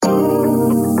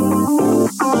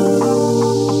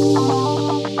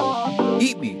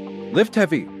lift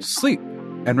heavy, sleep,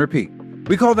 and repeat.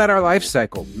 We call that our life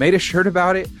cycle, made a shirt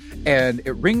about it, and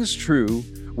it rings true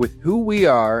with who we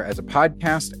are as a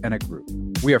podcast and a group.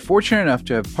 We are fortunate enough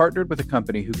to have partnered with a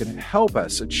company who can help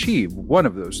us achieve one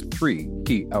of those three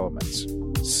key elements: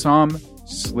 Som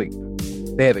Sleep.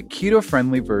 They have a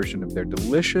keto-friendly version of their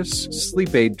delicious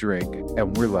sleep aid drink,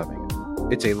 and we're loving it.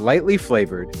 It's a lightly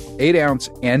flavored 8-ounce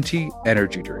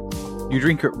anti-energy drink. You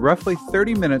drink it roughly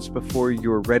 30 minutes before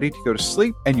you're ready to go to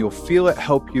sleep, and you'll feel it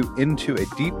help you into a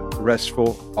deep,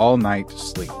 restful, all-night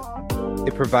sleep.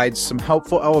 It provides some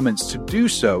helpful elements to do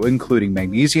so, including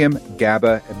magnesium,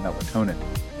 GABA, and melatonin.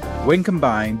 When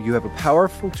combined, you have a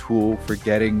powerful tool for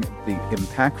getting the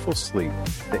impactful sleep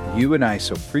that you and I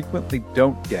so frequently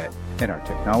don't get in our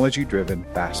technology-driven,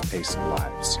 fast-paced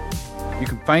lives. You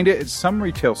can find it at some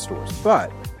retail stores,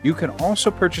 but you can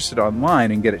also purchase it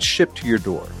online and get it shipped to your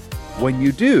door. When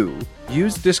you do,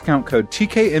 use discount code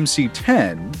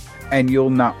TKMC10 and you'll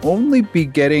not only be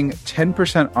getting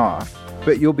 10% off,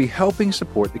 but you'll be helping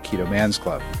support the Keto Man's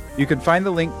Club. You can find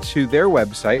the link to their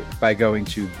website by going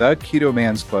to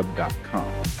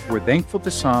theketomansclub.com. We're thankful to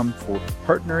Som for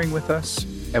partnering with us,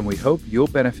 and we hope you'll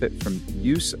benefit from the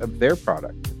use of their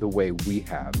product the way we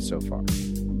have so far.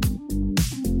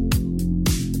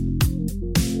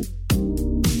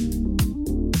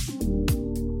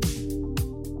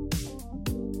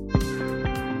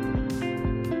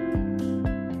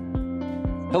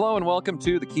 Hello and welcome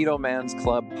to the Keto Man's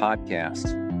Club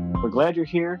podcast. We're glad you're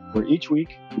here, where each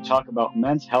week we talk about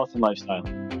men's health and lifestyle.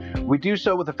 We do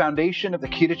so with the foundation of the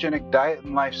ketogenic diet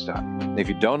and lifestyle. If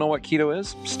you don't know what keto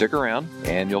is, stick around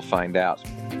and you'll find out.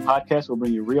 The podcast will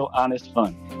bring you real, honest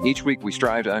fun. Each week we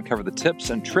strive to uncover the tips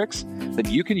and tricks that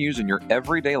you can use in your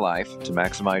everyday life to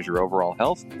maximize your overall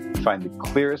health. Find the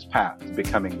clearest path to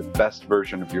becoming the best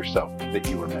version of yourself that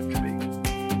you were meant to be.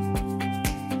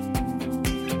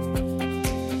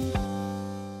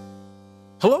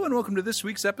 Hello and welcome to this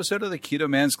week's episode of the Keto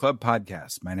Man's Club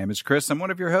podcast. My name is Chris. I'm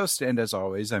one of your hosts, and as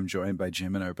always, I'm joined by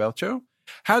Jim and Arbelcho.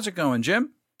 How's it going,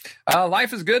 Jim?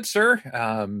 Life is good, sir.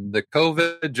 The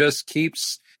COVID just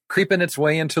keeps creeping its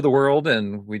way into the world,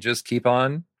 and we just keep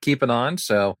on keeping on.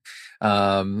 So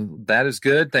that is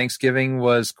good. Thanksgiving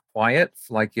was quiet,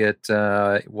 like it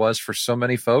was for so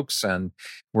many folks, and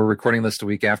we're recording this the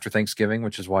week after Thanksgiving,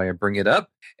 which is why I bring it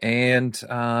up. And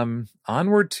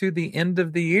onward to the end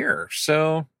of the year.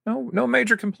 So no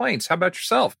major complaints. How about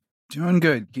yourself? Doing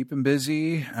good. Keeping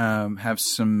busy. Have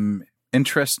some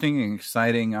interesting and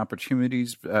exciting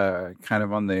opportunities kind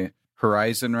of on the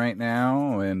horizon right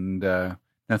now, and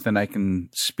nothing I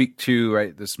can speak to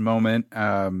right this moment.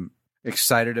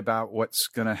 Excited about what's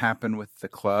going to happen with the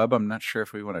club. I'm not sure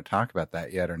if we want to talk about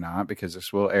that yet or not, because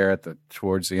this will air at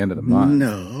towards the end of the month.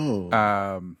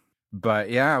 No. But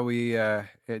yeah, we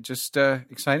just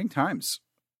exciting times.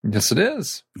 Yes, it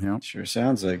is. You know? Sure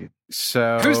sounds like it.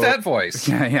 So who's that voice?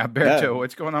 Yeah, Berto, Yeah.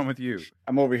 what's going on with you?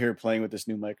 I'm over here playing with this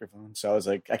new microphone, so I was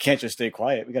like, I can't just stay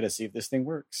quiet. We got to see if this thing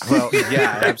works. Well,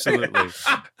 yeah, absolutely.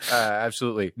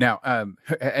 Absolutely. Now,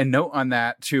 a note on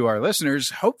that to our listeners,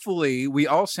 hopefully we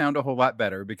all sound a whole lot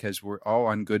better because we're all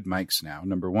on good mics now,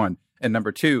 number one. And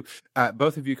number two,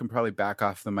 both of you can probably back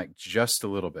off the mic just a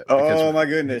little bit. Oh, my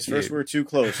goodness. First we're too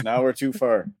close. Now we're too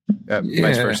far.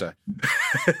 Vice versa.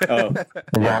 Oh.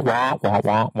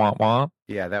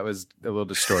 Yeah, that was a little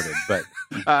distorted, but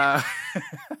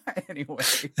anyway.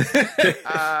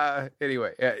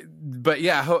 But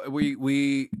yeah,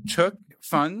 we took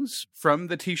funds from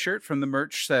the T-shirt, from the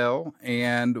merch sale,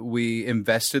 and we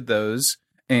invested those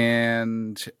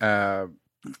and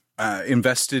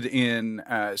invested in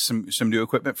some new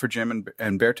equipment for Jim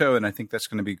and Berto, and I think that's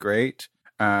going to be great.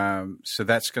 So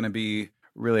that's going to be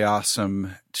really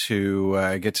awesome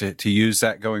to get to use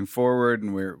that going forward,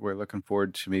 and we're looking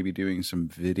forward to maybe doing some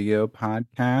video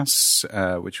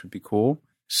podcasts, which would be cool.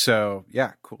 So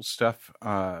yeah, cool stuff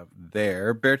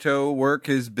there. Berto, work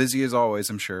is busy as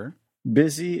always, I'm sure.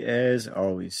 Busy as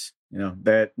always. You know,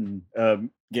 that and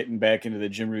getting back into the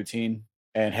gym routine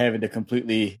and having to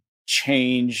completely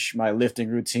change my lifting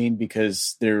routine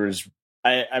because it's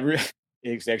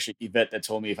actually Yvette that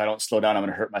told me if I don't slow down, I'm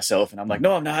going to hurt myself. And I'm like,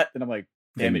 no, I'm not. And I'm like,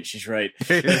 damn it, she's right.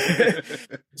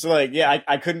 So like, yeah,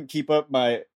 I couldn't keep up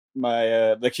the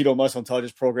Keto Muscle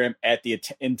Intelligence program at the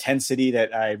intensity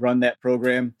that I run that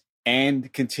program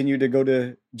and continue to go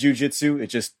to jujitsu. It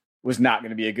just was not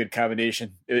going to be a good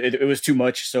combination. It was too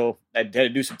much. So I had to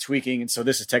do some tweaking. And so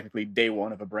this is technically day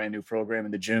one of a brand new program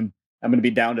in the gym. I'm going to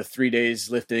be down to 3 days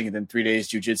lifting and then 3 days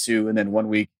jujitsu, and then 1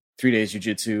 week, 3 days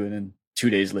jujitsu, and then 2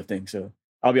 days lifting. So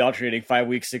I'll be alternating 5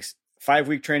 week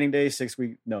training day,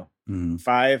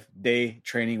 5 day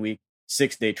training week,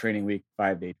 6-day training week,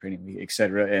 5-day training week,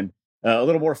 etc. And a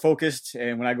little more focused.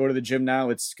 And when I go to the gym now,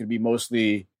 it's going to be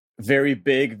mostly very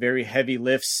big, very heavy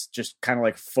lifts, just kind of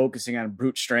like focusing on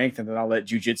brute strength. And then I'll let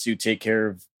jujitsu take care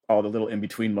of all the little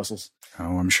in-between muscles.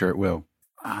 Oh, I'm sure it will.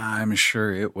 I'm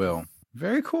sure it will.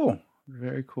 Very cool.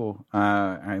 Very cool.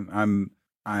 I'm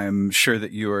sure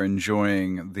that you are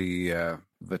enjoying the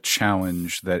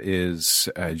challenge that is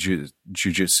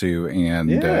jujitsu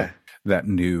and that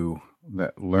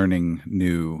learning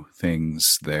new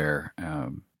things there.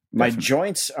 My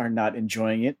joints are not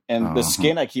enjoying it, and the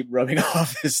skin I keep rubbing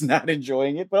off is not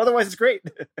enjoying it, but otherwise it's great.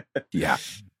 Yeah.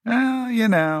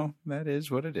 That is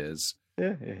what it is.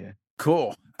 Yeah.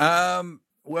 Cool.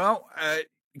 Well,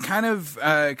 kind of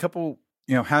a couple,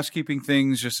 housekeeping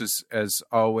things, just as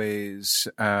always.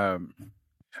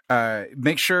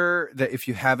 Make sure that if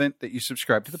you haven't, that you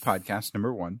subscribe to the podcast,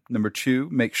 number one. Number two,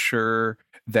 make sure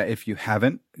that if you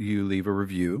haven't, you leave a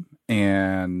review.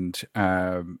 And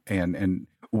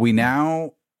we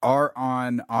now are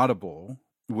on Audible,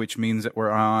 which means that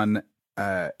we're on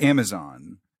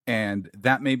Amazon. And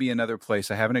that may be another place.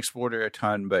 I haven't explored it a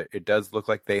ton, but it does look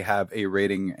like they have a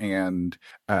rating and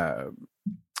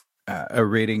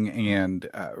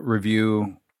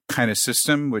review kind of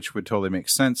system, which would totally make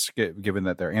sense given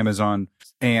that they're Amazon.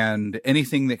 And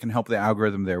anything that can help the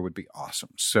algorithm there would be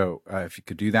awesome. So if you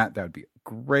could do that, that would be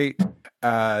great.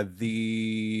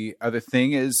 The other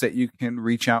thing is that you can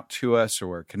reach out to us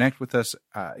or connect with us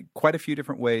quite a few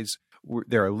different ways.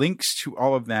 There are links to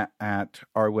all of that at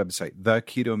our website,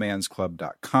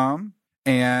 theketomansclub.com.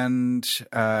 And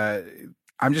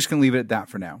I'm just going to leave it at that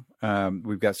for now.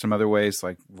 We've got some other ways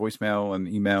like voicemail and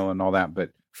email and all that,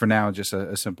 but for now, just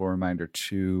a simple reminder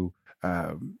to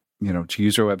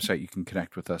use our website. You can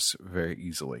connect with us very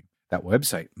easily. That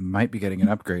website might be getting an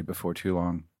upgrade before too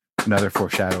long. Another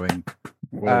foreshadowing.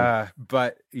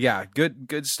 But yeah,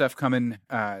 good stuff coming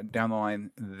down the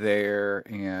line there.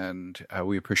 And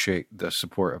we appreciate the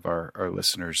support of our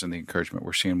listeners and the encouragement.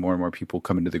 We're seeing more and more people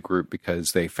come into the group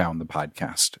because they found the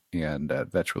podcast. And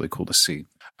that's really cool to see.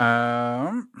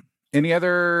 Any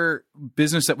other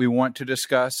business that we want to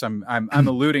discuss? I'm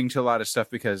alluding to a lot of stuff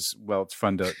because, well, it's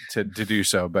fun to do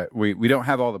so, but we don't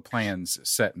have all the plans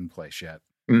set in place yet.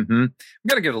 Mm-hmm. We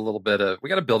got to give it a little bit we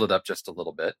got to build it up just a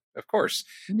little bit, of course.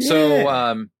 Yeah.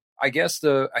 So I guess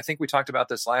I think we talked about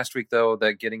this last week, though,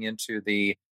 that getting into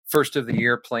the first of the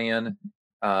year plan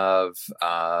of,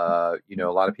 a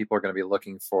lot of people are going to be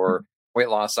looking for weight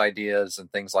loss ideas and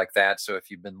things like that. So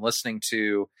if you've been listening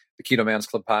to the Keto Man's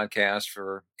Club podcast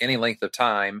for any length of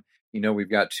time, we've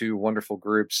got two wonderful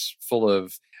groups full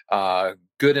of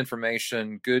good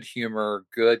information, good humor,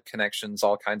 good connections,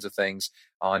 all kinds of things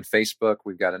on Facebook.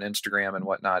 We've got an Instagram and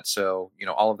whatnot. So,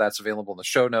 all of that's available in the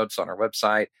show notes on our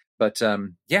website. But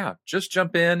just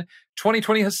jump in.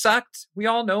 2020 has sucked. We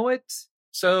all know it.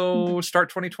 So start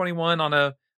 2021 on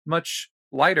a much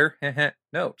lighter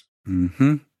note.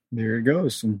 Mm-hmm. There it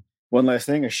goes. And one last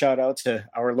thing, a shout out to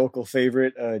our local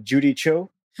favorite, Judy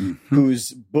Cho,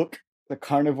 whose book, The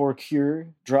Carnivore Cure,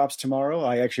 drops tomorrow.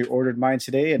 I actually ordered mine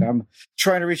today, and I'm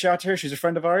trying to reach out to her. She's a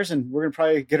friend of ours, and we're going to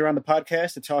probably get her on the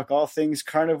podcast to talk all things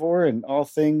carnivore and all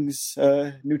things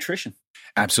nutrition.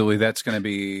 Absolutely. That's going to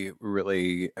be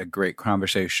really a great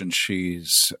conversation. She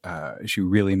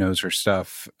really knows her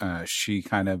stuff. She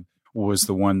kind of was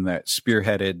the one that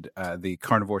spearheaded the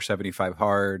Carnivore 75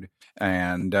 Hard,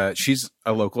 and she's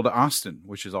a local to Austin,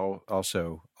 which is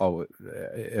also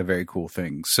a very cool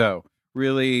thing. So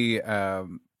really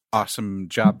awesome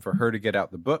job for her to get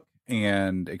out the book,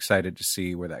 and excited to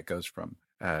see where that goes from,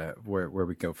 where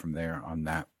we go from there on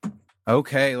that.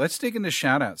 Okay, let's dig into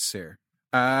shout outs here.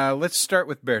 Let's start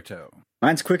with Berto.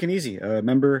 Mine's quick and easy.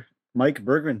 Member Mike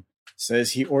Bergman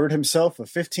says he ordered himself a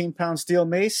 15-pound steel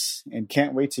mace and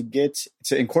can't wait to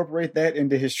incorporate that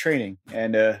into his training.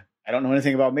 And I don't know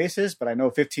anything about maces, but I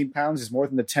know 15 pounds is more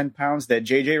than the 10 pounds that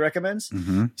JJ recommends.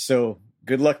 Mm-hmm. So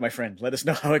good luck, my friend. Let us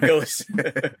know how it goes.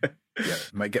 Yeah,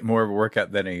 might get more of a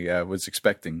workout than he was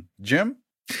expecting. Jim?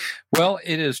 Well,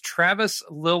 it is Travis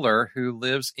Liller, who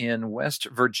lives in West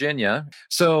Virginia.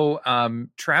 So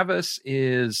Travis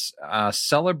is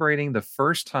celebrating the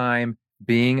first time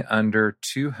being under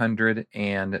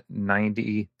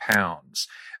 290 pounds.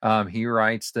 He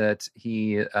writes that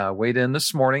he weighed in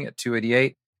this morning at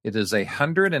 288. It is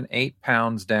 108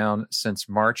 pounds down since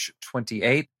March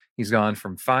 28th. He's gone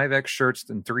from 5X shirts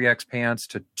and 3X pants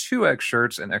to 2X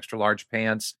shirts and extra large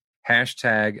pants.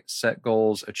 Hashtag set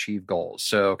goals, achieve goals.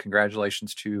 So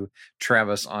congratulations to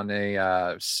Travis on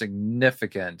a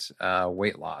significant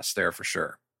weight loss there for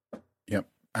sure. Yep.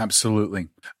 Absolutely.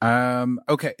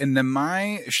 Okay. And then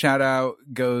my shout out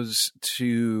goes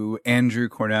to Andrew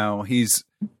Cornell. He's,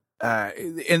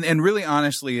 and really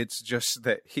honestly, it's just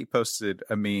that he posted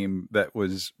a meme that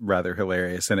was rather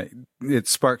hilarious, and it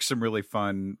sparked some really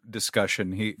fun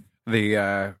discussion.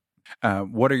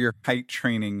 What are your height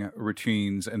training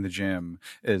routines in the gym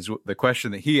is the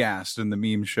question that he asked, and the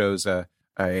meme shows a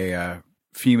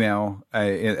female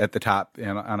at the top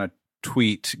and on a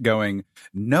tweet going,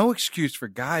 "No excuse for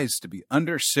guys to be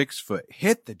under 6 foot.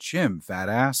 Hit the gym, fat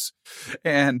ass."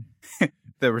 And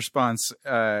the response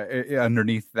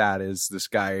underneath that is this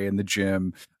guy in the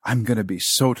gym, "I'm going to be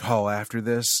so tall after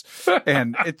this."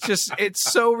 And it's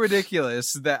so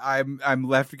ridiculous that I'm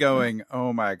left going,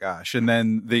 oh my gosh. And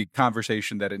then the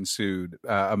conversation that ensued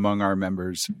among our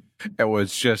members, it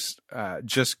was just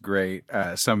great.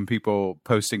 Some people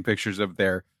posting pictures of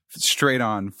their straight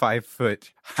on 5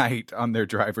 foot height on their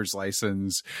driver's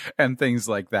license and things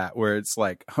like that, where it's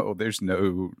like, oh, there's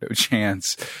no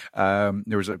chance.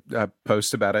 There was a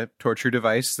post about a torture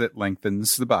device that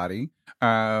lengthens the body,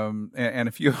 and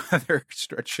a few other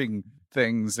stretching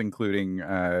things, including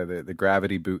the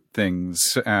gravity boot things.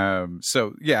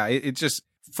 So yeah, it's just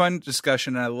fun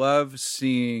discussion. And I love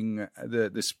seeing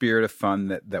the spirit of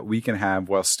fun that we can have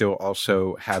while still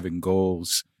also having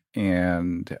goals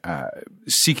and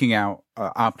seeking out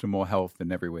optimal health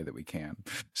in every way that we can.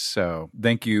 So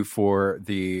thank you for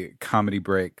the comedy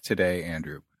break today,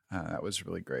 Andrew. That was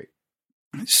really great.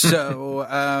 So,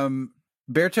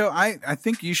 Berto, I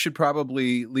think you should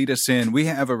probably lead us in. We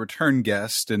have a return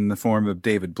guest in the form of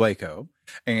David Blako,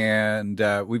 and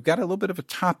we've got a little bit of a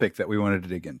topic that we wanted to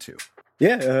dig into.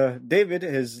 Yeah, David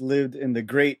has lived in the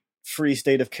great free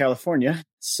state of California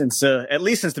since at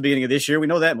least since the beginning of this year. We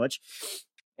know that much.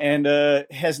 And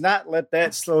has not let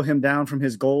that slow him down from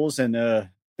his goals. And the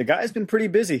guy's been pretty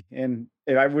busy. And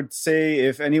I would say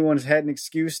if anyone's had an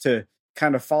excuse to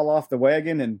kind of fall off the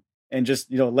wagon and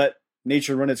just, let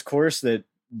nature run its course, that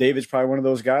David's probably one of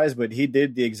those guys. But he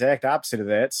did the exact opposite of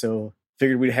that. So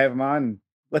figured we'd have him on. And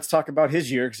let's talk about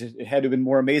his year, because it had to have been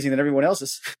more amazing than everyone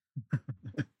else's.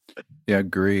 Yeah,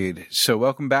 agreed. So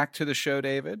welcome back to the show,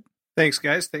 David. Thanks,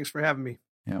 guys. Thanks for having me.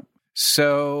 Yeah.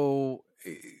 So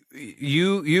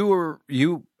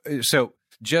so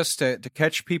just to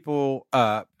catch people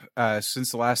up, since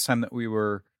the last time that we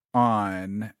were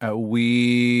on,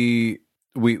 we've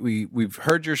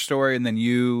heard your story, and then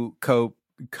you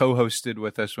co-hosted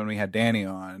with us when we had Danny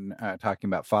on, talking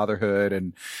about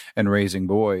fatherhood and raising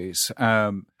boys.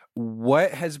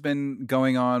 What has been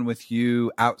going on with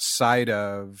you outside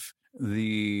of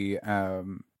the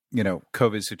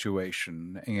COVID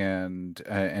situation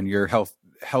and your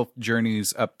health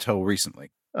journeys up till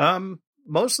recently?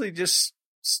 Mostly just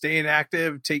staying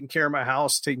active, taking care of my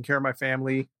house, taking care of my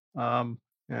family.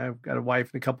 I've got a wife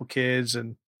and a couple kids,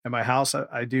 and at my house,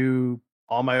 I do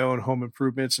all my own home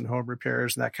improvements and home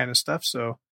repairs and that kind of stuff.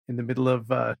 So in the middle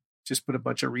of just put a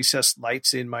bunch of recessed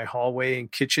lights in my hallway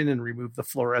and kitchen and remove the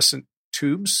fluorescent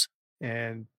tubes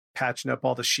and patching up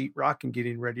all the sheetrock and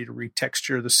getting ready to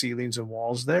retexture the ceilings and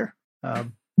walls there.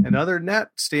 And other than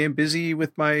that, staying busy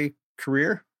with my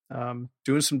career,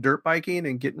 doing some dirt biking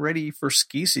and getting ready for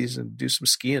ski season, do some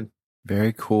skiing.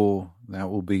 Very cool.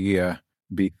 That will be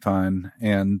fun.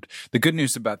 And the good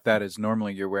news about that is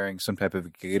normally you're wearing some type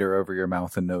of gaiter over your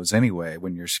mouth and nose anyway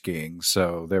when you're skiing,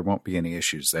 so there won't be any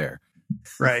issues there.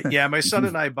 Right. Yeah. My son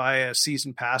and I buy a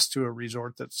season pass to a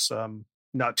resort that's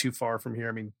not too far from here.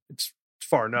 I mean, it's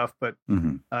far enough, but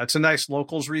it's a nice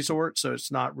locals resort, so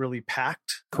it's not really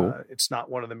packed. Cool. It's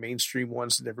not one of the mainstream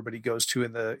ones that everybody goes to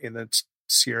in the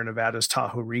Sierra Nevadas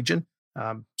Tahoe region.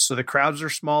 So the crowds are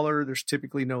smaller. There's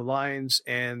typically no lines,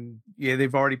 and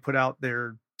they've already put out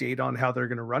their date on how they're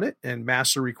going to run it, and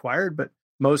masks are required. But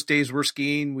most days we're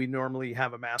skiing, we normally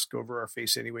have a mask over our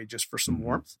face anyway, just for some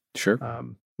warmth. Sure.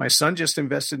 My son just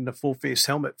invested in a full face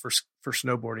helmet for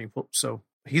snowboarding, so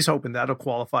he's hoping that'll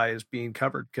qualify as being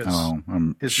covered because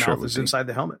his mouth is inside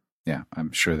the helmet. Yeah,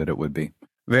 I'm sure that it would be.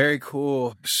 Very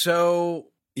cool. So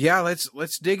yeah,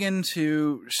 let's dig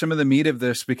into some of the meat of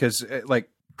this, because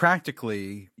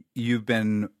practically you've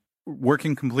been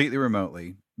working completely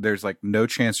remotely. There's no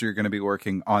chance you're going to be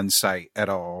working on site at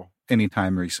all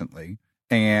anytime recently.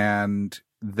 And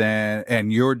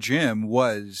your gym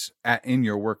was in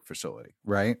your work facility,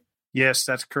 right? Yes,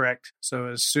 that's correct. So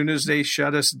as soon as they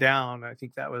shut us down, I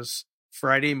think that was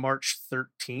Friday, March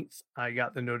 13th, I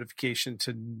got the notification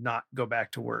to not go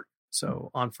back to work.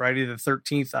 So on Friday the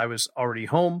 13th, I was already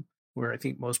home, where I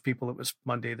think most people it was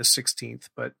Monday the 16th.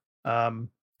 But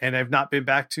and I've not been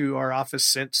back to our office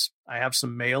since. I have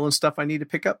some mail and stuff I need to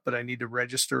pick up, but I need to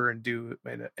register and do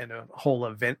a whole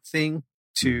event thing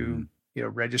to,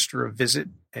 register a visit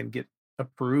and get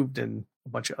approved and a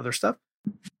bunch of other stuff.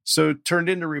 So it turned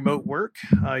into remote work.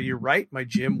 You're right. My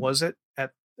gym was at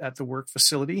the work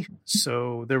facility.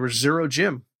 So there was zero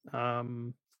gym.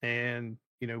 And,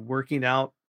 working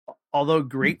out, although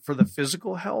great for the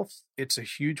physical health, it's a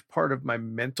huge part of my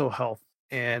mental health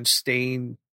and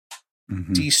staying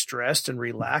de-stressed and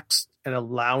relaxed and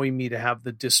allowing me to have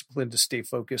the discipline to stay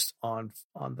focused on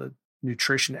the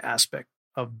nutrition aspect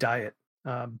of diet.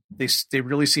 They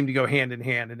really seem to go hand in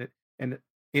hand. And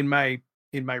in my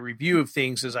review of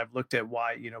things, as I've looked at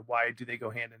why do they go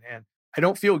hand in hand? I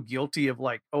don't feel guilty of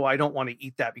like, oh, I don't want to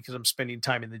eat that because I'm spending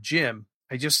time in the gym.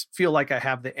 I just feel like I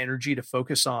have the energy to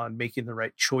focus on making the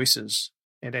right choices.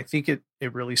 And I think it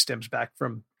really stems back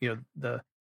from, the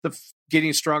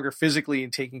getting stronger physically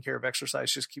and taking care of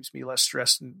exercise just keeps me less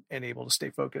stressed and able to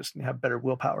stay focused and have better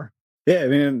willpower. Yeah. I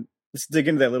mean, let's dig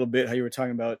into that a little bit, how you were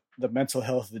talking about the mental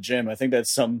health of the gym. I think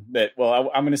that's something that,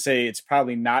 I'm going to say it's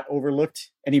probably not overlooked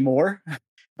anymore,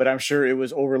 but I'm sure it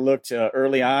was overlooked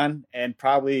early on. And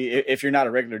probably if you're not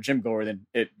a regular gym goer, then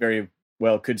it very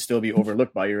well could still be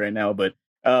overlooked by you right now. But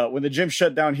when the gym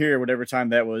shut down here, whatever time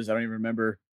that was, I don't even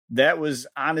remember. That was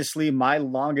honestly my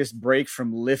longest break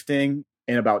from lifting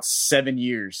in about 7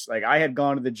 years. Like I had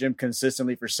gone to the gym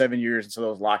consistently for 7 years until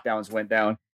those lockdowns went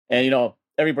down. And,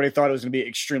 everybody thought it was going to be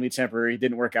extremely temporary. It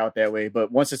didn't work out that way.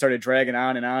 But once it started dragging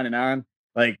on and on and on,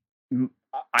 like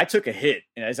I took a hit,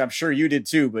 as I'm sure you did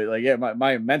too. But like, yeah,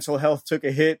 my mental health took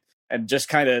a hit, and just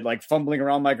kind of like fumbling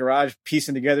around my garage,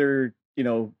 piecing together,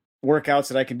 workouts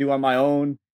that I can do on my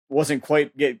own. Wasn't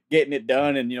quite getting it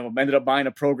done. And, ended up buying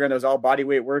a program that was all body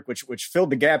weight work, which filled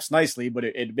the gaps nicely, but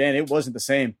it wasn't the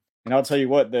same. And I'll tell you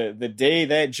what, the day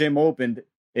that gym opened,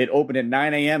 it opened at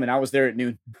 9 a.m. and I was there at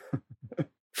noon.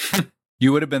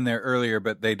 You would have been there earlier,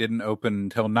 but they didn't open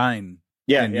until 9.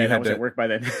 Yeah, and I was at work by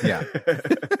then. Yeah.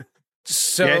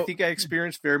 So I think I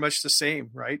experienced very much the same,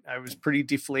 right? I was pretty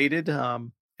deflated.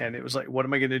 And it was like, what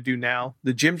am I going to do now?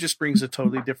 The gym just brings a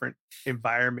totally different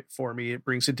environment for me. It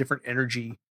brings a different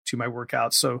energy to my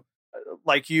workouts. So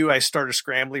like you, I started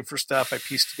scrambling for stuff. I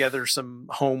pieced together some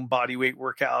home body weight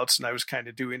workouts, and I was kind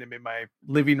of doing them in my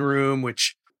living room,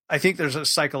 which I think there's a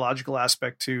psychological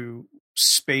aspect to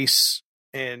space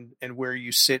and where you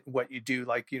sit and what you do.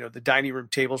 Like, the dining room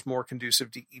table is more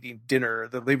conducive to eating dinner.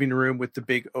 The living room with the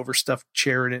big overstuffed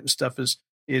chair in it and stuff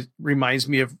it reminds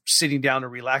me of sitting down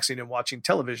and relaxing and watching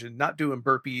television, not doing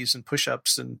burpees and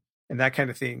push-ups and that kind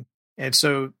of thing. And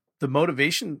so the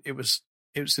motivation, it was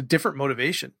a different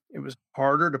motivation. It was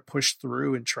harder to push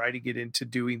through and try to get into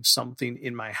doing something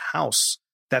in my house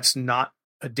that's not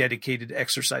a dedicated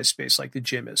exercise space like the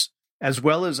gym is, as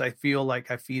well as I feel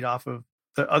like I feed off of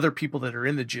the other people that are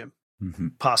in the gym,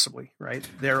 possibly, right?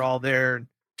 They're all there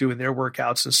doing their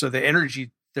workouts. And so there's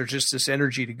just this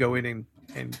energy to go in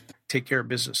and take care of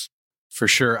business. For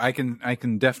sure. I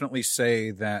can definitely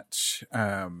say that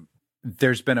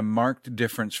there's been a marked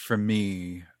difference for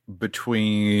me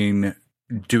between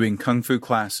doing Kung Fu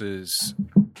classes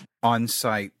on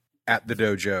site at the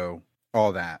dojo,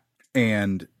 all that,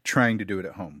 and trying to do it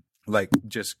at home. Like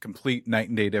just complete night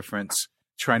and day difference.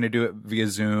 Trying to do it via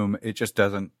Zoom,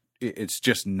 it's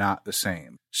just not the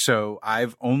same. So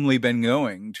I've only been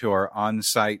going to our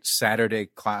on-site Saturday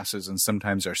classes and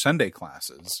sometimes our Sunday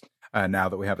classes, now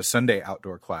that we have a Sunday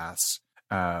outdoor class,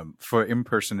 for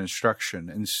in-person instruction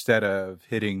instead of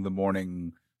hitting the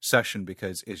morning session,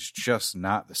 because it's just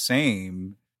not the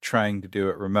same trying to do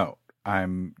it remote.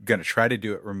 I'm going to try to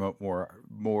do it remote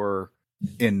more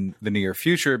in the near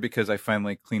future, because I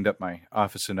finally cleaned up my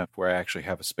office enough where I actually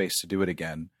have a space to do it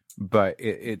again. But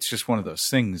it's just one of those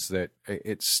things that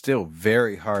it's still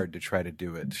very hard to try to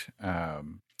do it,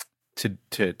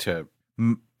 to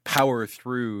power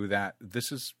through that.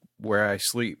 This is where I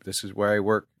sleep. This is where I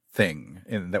work thing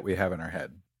that we have in our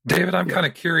head. David, I'm kind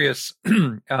of curious,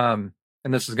 and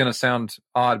this is going to sound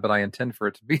odd, but I intend for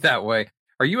it to be that way.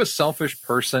 Are you a selfish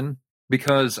person?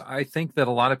 Because I think that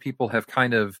a lot of people have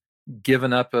kind of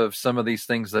given up of some of these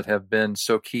things that have been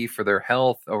so key for their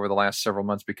health over the last several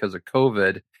months because of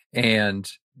COVID. And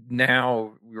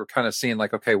now we're kind of seeing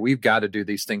like, okay, we've got to do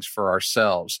these things for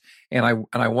ourselves. And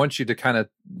I want you to kind of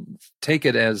take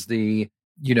it as we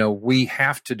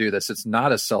have to do this. It's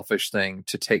not a selfish thing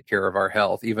to take care of our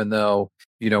health, even though,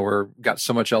 we're got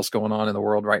so much else going on in the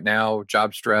world right now,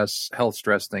 job stress, health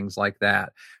stress, things like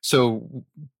that. So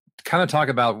kind of talk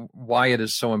about why it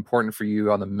is so important for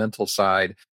you on the mental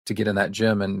side to get in that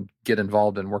gym and get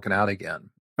involved in working out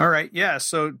again. All right. Yeah.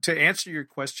 So to answer your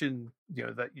question,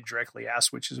 that you directly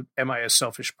asked, which is, am I a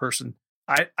selfish person?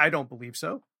 I don't believe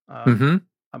so.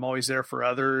 I'm always there for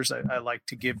others. I like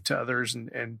to give to others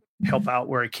and help out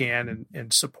where I can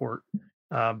and support.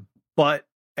 But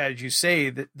as you say,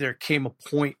 that there came a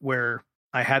point where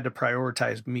I had to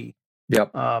prioritize me.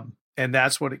 Yep. And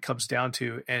that's what it comes down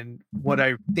to. And what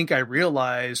I think I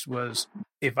realized was,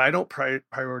 if I don't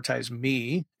prioritize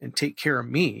me and take care of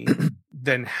me,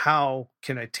 then how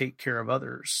can I take care of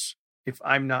others if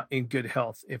I'm not in good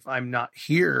health, if I'm not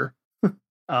here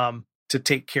to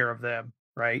take care of them,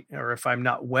 right? Or if I'm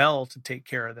not well to take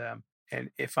care of them. And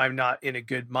if I'm not in a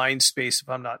good mind space, if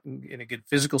I'm not in a good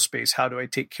physical space, how do I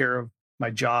take care of my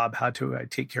job? How do I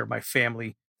take care of my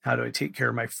family? How do I take care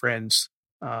of my friends?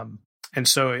 And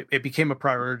so it became a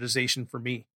prioritization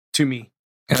to me.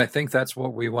 And I think that's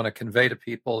what we want to convey to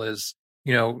people is,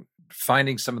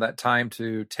 finding some of that time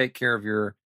to take care of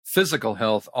your physical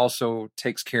health also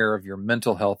takes care of your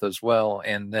mental health as well,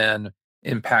 and then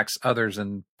impacts others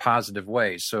in positive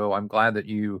ways. So I'm glad that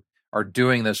you are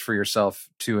doing this for yourself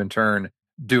to in turn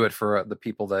do it for the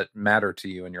people that matter to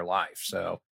you in your life.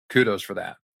 So kudos for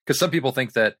that. Because some people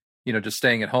think that, just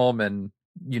staying at home and,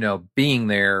 being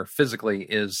there physically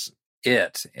is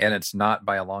it, and it's not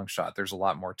by a long shot. There's a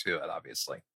lot more to it,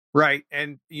 obviously. Right.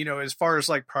 And, as far as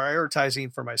like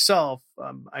prioritizing for myself,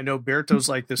 I know Berto's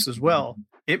like this as well.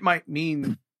 It might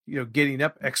mean, getting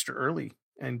up extra early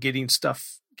and getting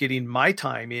my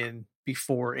time in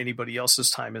before anybody else's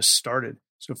time has started.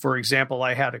 So for example,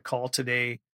 I had a call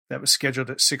today that was scheduled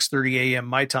at 6:30 a.m.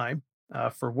 my time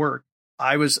for work.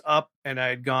 I was up and I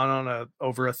had gone on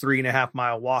over a 3.5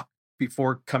 mile walk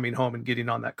before coming home and getting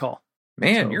on that call.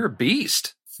 Man, you're a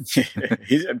beast.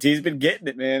 he's been getting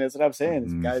it, man. That's what I'm saying.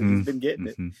 This guy, he's been getting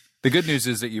it. The good news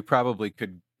is that you probably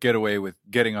could get away with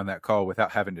getting on that call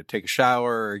without having to take a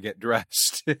shower or get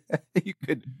dressed. You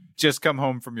could just come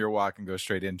home from your walk and go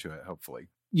straight into it, hopefully.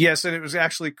 Yes, and it was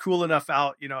actually cool enough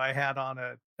out. I had on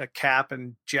a cap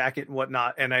and jacket and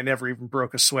whatnot, and I never even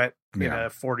broke a sweat in a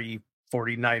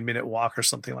 49-minute walk or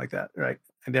something like that, right?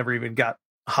 I never even got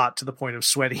hot to the point of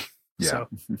sweating. Yeah. So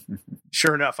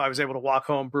sure enough, I was able to walk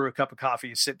home, brew a cup of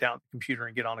coffee, sit down at the computer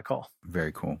and get on a call.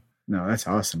 Very cool. No, that's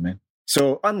awesome, man.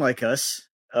 So unlike us,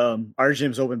 our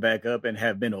gyms open back up and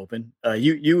have been open.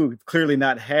 You clearly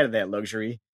not had that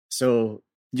luxury. So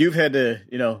you've had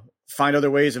to, find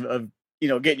other ways of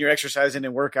getting your exercise in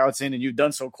and workouts in, and you've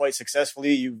done so quite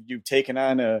successfully. You've taken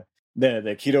on the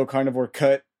keto carnivore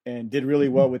cut and did really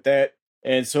well with that.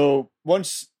 And so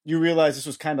once you realized this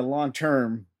was kind of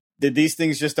long-term, did these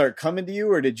things just start coming to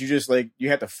you, or did you just you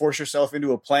had to force yourself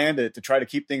into a plan to try to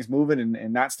keep things moving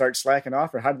and not start slacking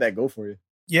off, or how did that go for you?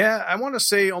 Yeah, I want to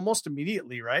say almost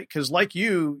immediately, right? Because like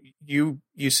you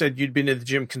said you'd been in the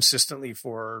gym consistently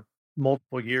for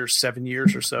multiple years, 7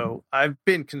 years or so. I've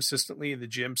been consistently in the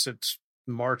gym since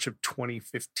March of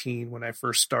 2015 when I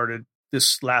first started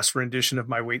this last rendition of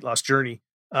my weight loss journey.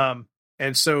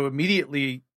 And so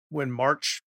immediately when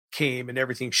March came and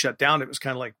everything shut down, it was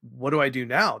kind of like, what do I do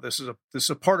now? This is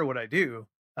a part of what I do.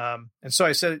 And so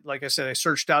I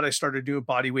searched out, I started doing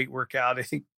body weight workout. I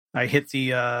think I hit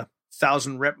the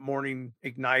 1,000 rep morning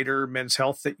igniter men's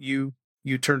health that you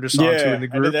turned us on to in the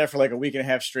group. I did that for like a week and a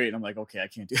half straight. And I'm like, okay, I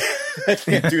can't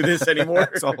do this anymore.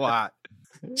 It's a lot.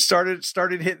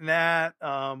 Started hitting that,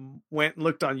 went and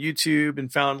looked on YouTube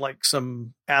and found like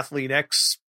some Athlete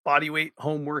X body weight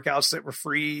home workouts that were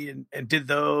free and did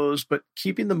those, but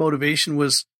keeping the motivation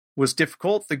was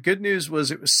difficult. The good news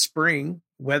was it was spring,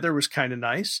 weather was kind of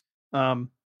nice. And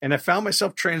I found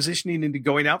myself transitioning into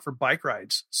going out for bike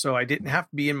rides. So I didn't have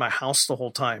to be in my house the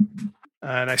whole time.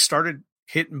 And I started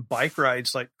hitting bike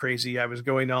rides like crazy. I was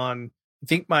going on, I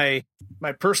think my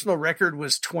personal record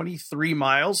was 23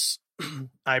 miles.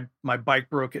 My bike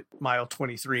broke at mile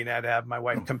 23 and I had to have my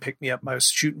wife come pick me up. I was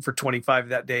shooting for 25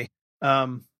 that day.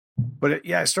 But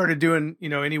I started doing,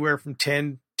 anywhere from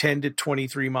 10 to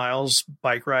 23 miles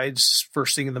bike rides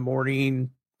first thing in the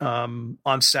morning,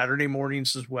 on Saturday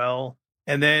mornings as well.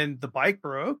 And then the bike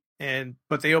broke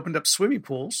but they opened up swimming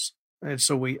pools. And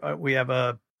so we have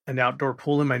an outdoor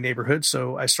pool in my neighborhood.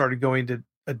 So I started going to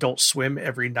Adult Swim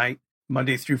every night,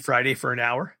 Monday through Friday for an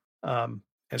hour, and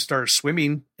started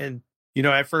swimming. And,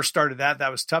 I first started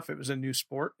that was tough. It was a new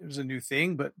sport. It was a new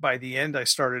thing. But by the end, I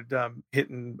started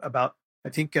hitting about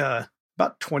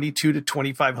 22 to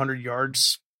 2,500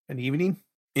 yards an evening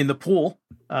in the pool.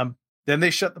 Then they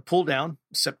shut the pool down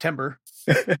in September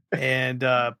and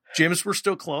gyms were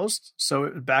still closed. So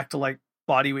it was back to like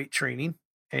body weight training.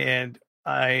 And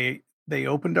they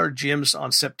opened our gyms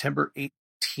on September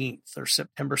 18th or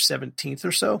September 17th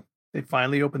or so. They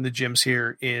finally opened the gyms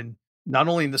here in not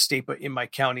only in the state, but in my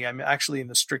county. I'm actually in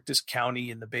the strictest county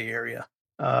in the Bay Area.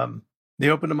 They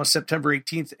opened them on September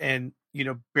 18th. And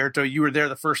Berto, you were there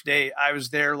the first day. I was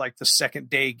there like the second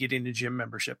day getting a gym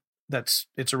membership.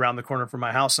 It's around the corner from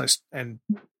my house. And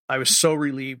I was so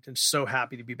relieved and so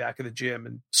happy to be back at the gym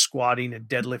and squatting and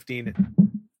deadlifting.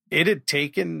 It had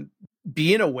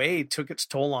being away took its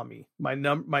toll on me.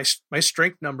 My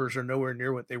strength numbers are nowhere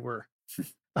near what they were.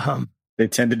 They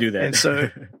tend to do that. And so,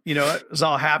 I was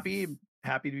all happy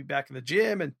to be back in the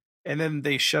gym. And then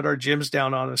they shut our gyms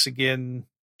down on us again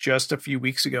just a few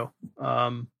weeks ago.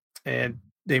 And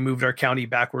they moved our county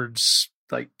backwards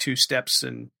like 2 steps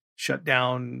and shut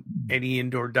down any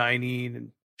indoor dining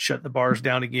and shut the bars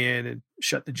down again and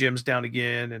shut the gyms down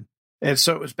again. And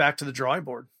so it was back to the drawing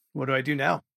board. What do I do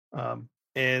now?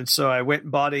 And so I went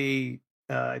and bought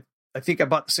I think I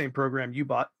bought the same program you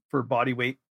bought for body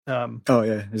weight.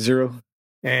 Zero.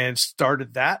 And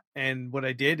started that. And what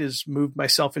I did is moved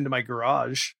myself into my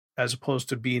garage as opposed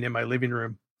to being in my living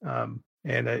room.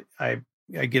 And I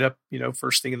get up,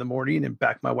 first thing in the morning and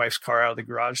back my wife's car out of the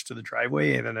garage to the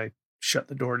driveway. And then I shut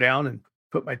the door down and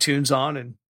put my tunes on.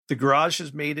 And the garage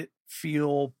has made it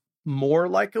feel more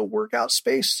like a workout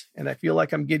space. And I feel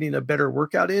like I'm getting a better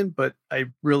workout in, but I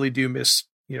really do miss,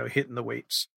 hitting the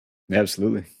weights.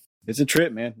 Absolutely. It's a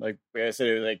trip, man. Like I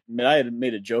said, I had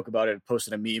made a joke about it,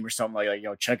 posted a meme or something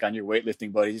like, check on your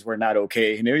weightlifting buddies. We're not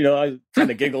okay. And, I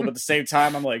kind of giggled, but at the same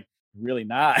time, I'm like, really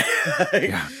not.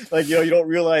 You don't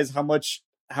realize how much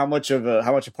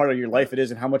a part of your life it is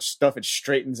and how much stuff it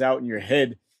straightens out in your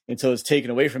head until it's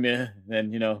taken away from you.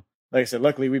 And, like I said,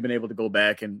 luckily we've been able to go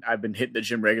back and I've been hitting the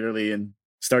gym regularly and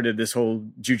started this whole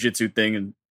jujitsu thing.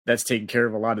 And that's taken care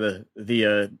of a lot of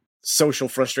the social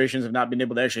frustrations of not being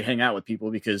able to actually hang out with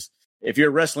people, because if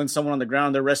you're wrestling someone on the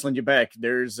ground, they're wrestling you back.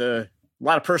 There's a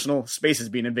lot of personal spaces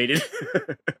being invaded.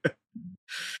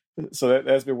 So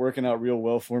that's been working out real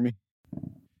well for me.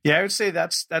 Yeah, I would say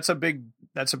that's a big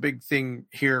thing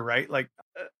here, right? Like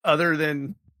other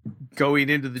than going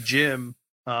into the gym,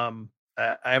 I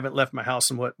haven't left my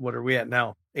house in what are we at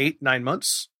now? 8-9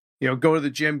 months. Go to the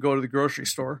gym, go to the grocery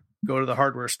store, go to the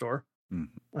hardware store.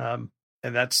 And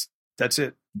that's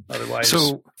it. Otherwise.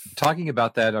 So talking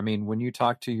about that, I mean, when you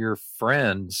talk to your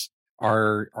friends,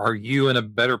 are you in a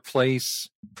better place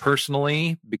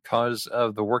personally because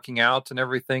of the working out and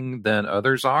everything than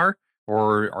others are?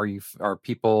 Or are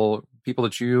people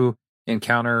that you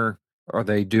encounter, are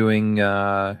they doing,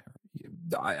 are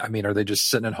they just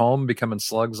sitting at home becoming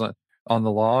slugs on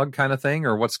the log kind of thing,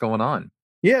 or what's going on?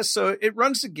 Yeah. So it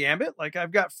runs the gambit. Like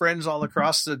I've got friends all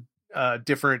across the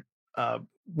different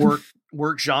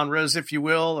work genres, if you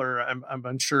will, or I'm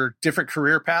unsure, different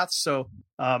career paths. So,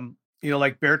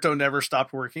 like Berto never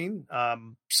stopped working.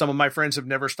 Some of my friends have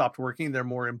never stopped working. They're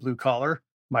more in blue collar.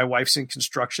 My wife's in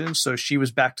construction, so she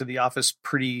was back to the office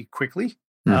pretty quickly.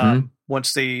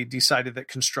 Once they decided that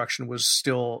construction was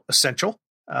still essential.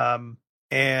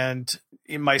 And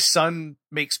my son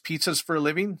makes pizzas for a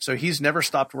living, so he's never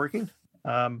stopped working.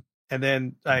 And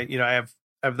then I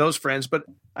have those friends, but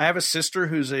I have a sister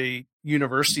who's a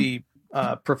university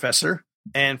professor,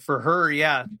 and for her,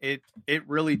 it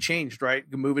really changed, right?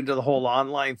 Moving to the whole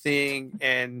online thing,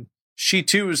 and she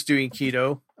too was doing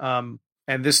keto,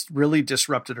 and this really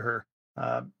disrupted her,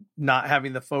 not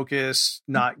having the focus,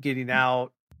 not getting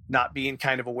out, not being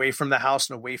kind of away from the house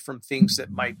and away from things that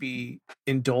might be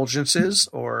indulgences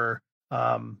or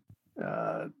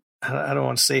I don't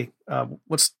want to say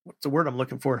what's the word I'm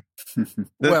looking for.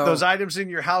 Those items in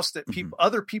your house that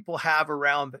other people have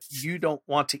around that you don't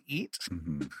want to eat.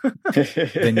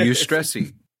 Then you stress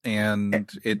eat, and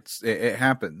it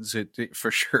happens. It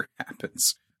for sure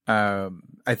happens.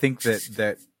 I think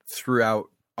that throughout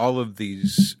all of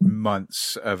these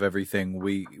months of everything,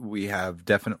 we have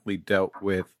definitely dealt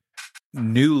with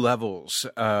new levels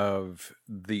of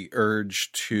the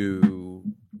urge to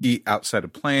eat outside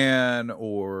of plan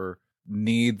or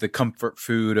need the comfort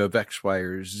food of X, Y,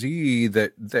 or Z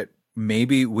that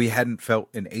maybe we hadn't felt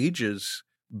in ages,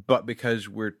 but because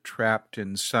we're trapped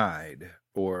inside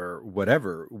or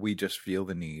whatever, we just feel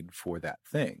the need for that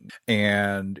thing.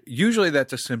 And usually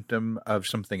that's a symptom of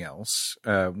something else.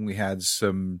 We had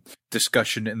some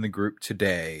discussion in the group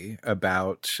today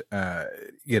about,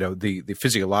 the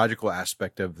physiological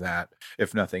aspect of that.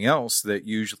 If nothing else, that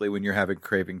usually when you're having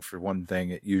craving for one thing,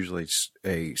 it usually is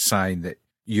a sign that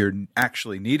you're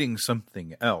actually needing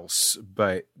something else,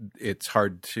 but it's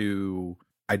hard to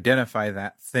identify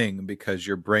that thing because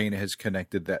your brain has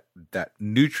connected that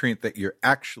nutrient that you're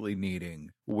actually needing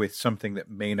with something that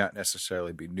may not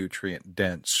necessarily be nutrient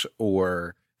dense,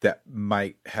 or that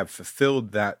might have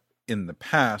fulfilled that in the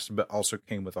past, but also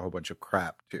came with a whole bunch of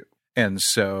crap too. And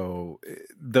so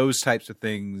those types of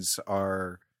things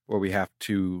are where we have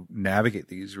to navigate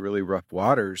these really rough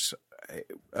waters.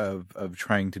 of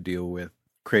trying to deal with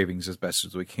cravings as best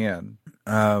as we can.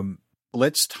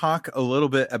 Let's talk a little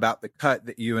bit about the cut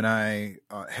that you and I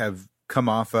have come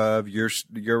off of. You're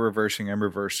reversing, I'm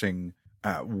reversing.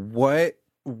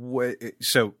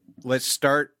 So let's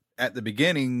start at the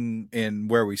beginning in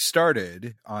where we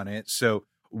started on it. So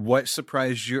what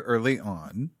surprised you early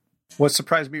on? What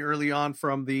surprised me early on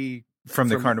from the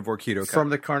carnivore keto cut? From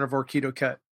the carnivore keto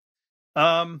cut.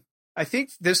 I think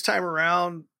this time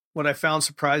around, what I found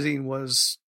surprising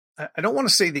was, I don't want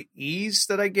to say the ease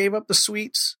that I gave up the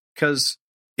sweets, because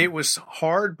it was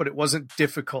hard, but it wasn't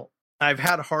difficult. I've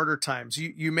had harder times.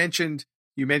 You mentioned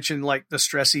like the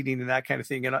stress eating and that kind of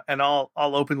thing. And I'll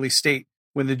openly state,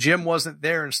 when the gym wasn't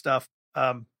there and stuff,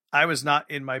 I was not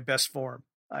in my best form.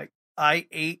 I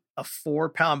ate a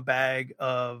 4-pound bag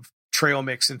of trail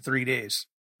mix in 3 days.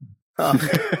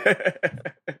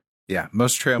 Yeah,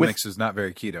 most trail mix is not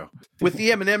very keto. With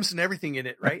the M&Ms and everything in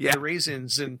it, right? Yeah. The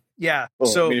raisins and yeah. Well,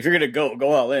 so I mean, if you're gonna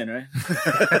go all in, right?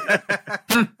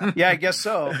 Yeah, I guess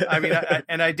so. I mean,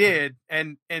 I did,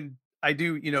 and I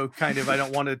do, kind of. I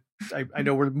don't want to. I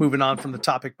know we're moving on from the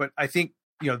topic, but I think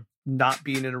not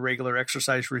being in a regular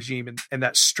exercise regime and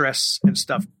that stress and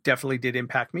stuff definitely did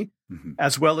impact me,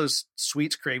 as well as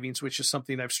sweets cravings, which is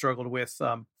something I've struggled with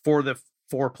for the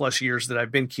 4+ years that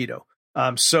I've been keto.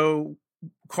 So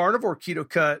carnivore keto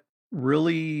cut,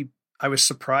 really, I was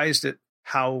surprised at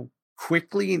how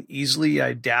quickly and easily I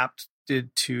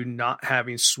adapted to not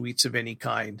having sweets of any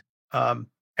kind,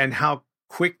 and how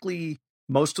quickly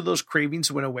most of those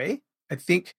cravings went away. I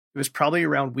think it was probably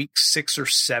around week 6 or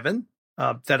 7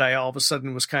 that I all of a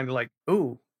sudden was kind of like,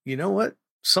 oh, you know what?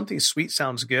 Something sweet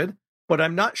sounds good. But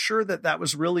I'm not sure that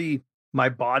was really my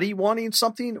body wanting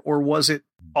something, or was it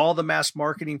all the mass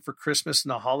marketing for Christmas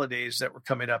and the holidays that were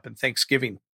coming up, and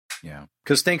Thanksgiving? Yeah.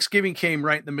 Because Thanksgiving came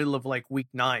right in the middle of like week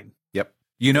 9. Yep.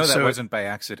 That wasn't by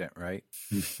accident, right?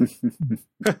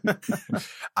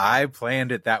 I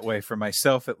planned it that way for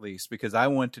myself, at least, because I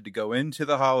wanted to go into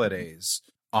the holidays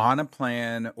on a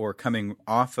plan or coming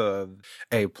off of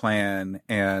a plan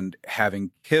and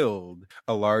having killed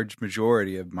a large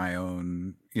majority of my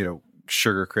own,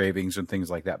 sugar cravings and things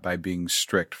like that by being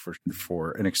strict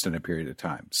for an extended period of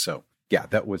time. So yeah,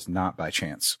 that was not by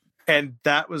chance. And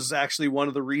that was actually one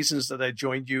of the reasons that I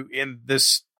joined you in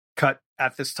this cut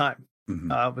at this time.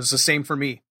 It was the same for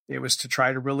me. It was to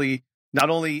try to really, not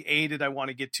only did I want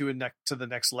to get to the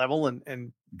next level,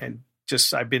 and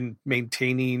just I've been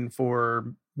maintaining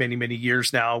for many, many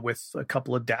years now with a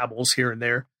couple of dabbles here and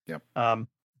there. Yep.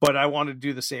 But I wanted to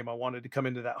do the same. I wanted to come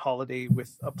into that holiday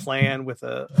with a plan, with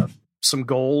some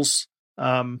goals.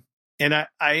 And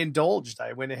I indulged.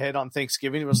 I went ahead on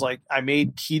Thanksgiving. It was like, I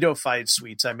made keto-fied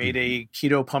sweets. I made a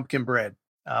keto pumpkin bread.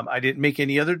 I didn't make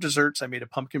any other desserts. I made a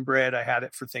pumpkin bread. I had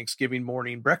it for Thanksgiving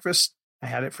morning breakfast. I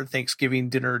had it for Thanksgiving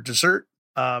dinner dessert.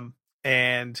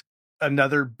 And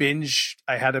another binge.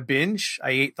 I had a binge. I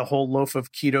ate the whole loaf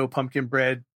of keto pumpkin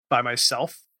bread by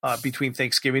myself between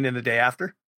Thanksgiving and the day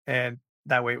after. And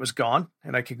that way it was gone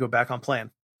and I could go back on plan.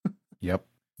 Yep.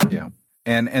 Yeah.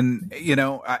 And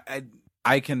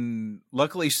I can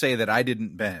luckily say that I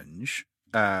didn't binge,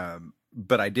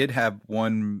 but I did have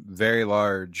one very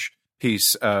large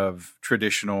piece of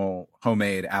traditional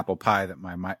homemade apple pie that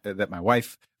my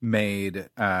wife made,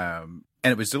 and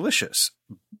it was delicious.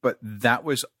 But that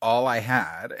was all I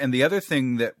had. And the other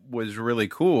thing that was really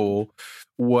cool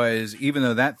was, even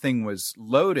though that thing was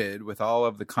loaded with all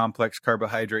of the complex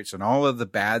carbohydrates and all of the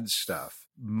bad stuff,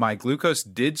 my glucose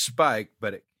did spike,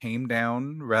 but it came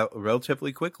down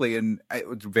relatively quickly. And it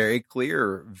was very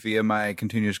clear via my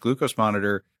continuous glucose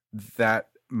monitor that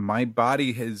my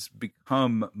body has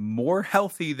become more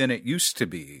healthy than it used to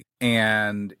be,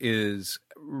 and is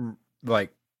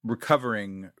like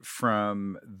recovering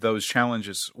from those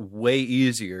challenges way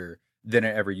easier than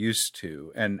it ever used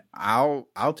to. And I'll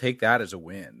take that as a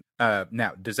win.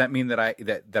 Now, does that mean that I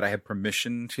have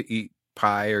permission to eat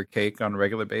pie or cake on a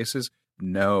regular basis?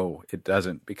 No, it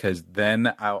doesn't, because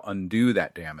then I'll undo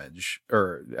that damage,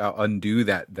 or I'll undo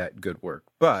that good work.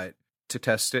 But to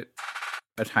test it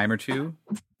a time or two,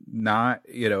 not,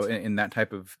 in that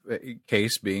type of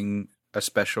case, being a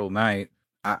special night,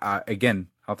 again,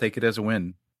 I'll take it as a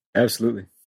win. Absolutely.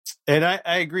 And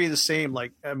I agree the same.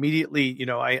 Like immediately,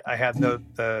 I had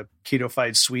the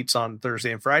keto-fied sweets on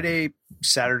Thursday and Friday.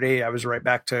 Saturday, I was right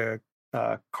back to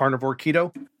carnivore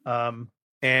keto.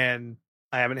 And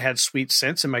I haven't had sweets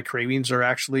since, and my cravings are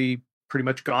actually pretty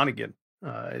much gone again.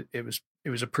 It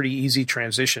was a pretty easy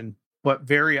transition, but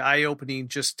very eye-opening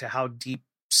just to how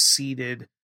deep-seated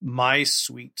my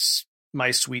sweet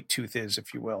tooth is,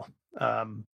 if you will.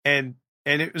 And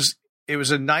it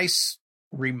was a nice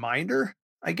reminder,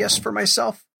 I guess, for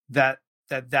myself that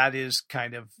is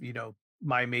kind of,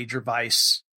 my major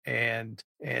vice, and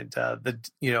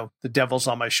the devil's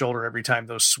on my shoulder every time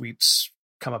those sweets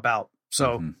come about.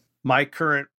 So my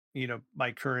current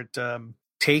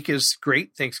take is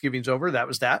great. Thanksgiving's over. That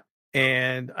was that.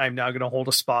 And I'm now going to hold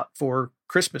a spot for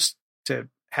Christmas to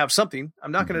have something.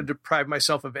 I'm not going to deprive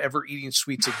myself of ever eating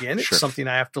sweets again. It's something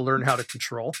I have to learn how to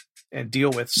control and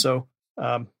deal with. So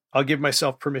I'll give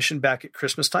myself permission back at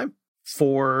Christmas time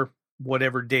for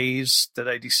whatever days that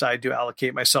I decide to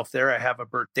allocate myself there. I have a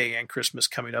birthday and Christmas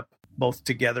coming up both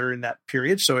together in that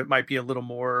period. So it might be a little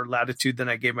more latitude than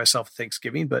I gave myself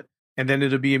Thanksgiving, and then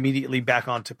it'll be immediately back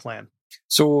onto plan.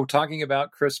 So talking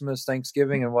about Christmas,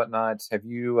 Thanksgiving and whatnot, have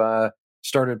you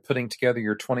started putting together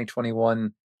your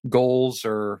 2021 goals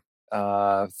or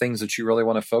things that you really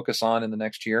want to focus on in the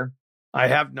next year? I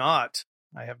have not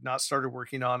started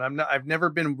working on. I've never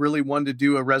been really one to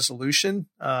do a resolution.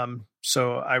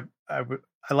 So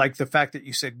I like the fact that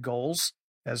you said goals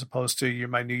as opposed to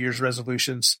my New Year's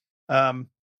resolutions. I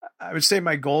would say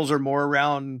my goals are more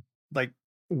around like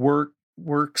work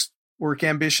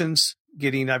ambitions.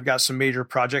 I've got some major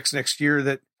projects next year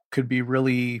that could be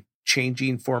really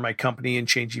changing for my company and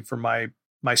changing for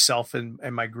myself and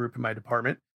my group and my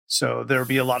department. So there'll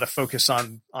be a lot of focus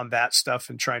on that stuff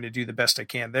and trying to do the best I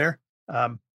can there.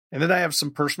 And then I have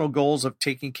some personal goals of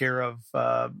taking care of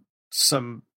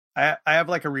I have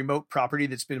like a remote property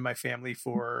that's been in my family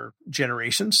for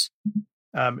generations.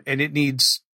 And it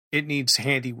needs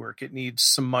handiwork. It needs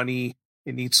some money.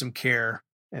 It needs some care.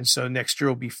 And so next year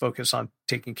will be focused on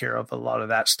taking care of a lot of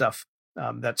that stuff.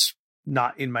 That's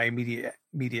not in my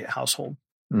immediate household.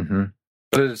 Mm-hmm.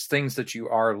 But it's things that you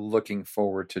are looking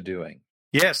forward to doing.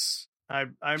 Yes.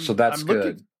 So that's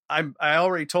good. I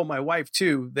already told my wife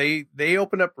too. They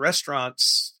open up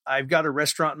restaurants. I've got a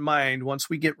restaurant in mind. Once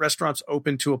we get restaurants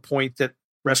open to a point that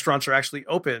restaurants are actually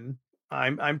open,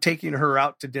 I'm taking her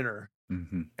out to dinner.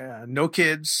 Mm-hmm. No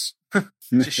kids,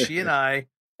 just she and I.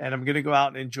 And I'm going to go out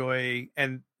and enjoy,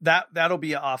 and that'll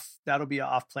be an off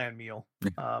plan meal.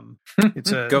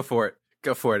 It's go for it.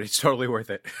 It's totally worth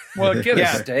it. Well, get a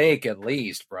steak at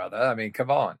least, brother. I mean,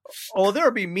 come on. Oh,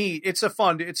 there'll be meat. It's a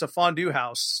fondue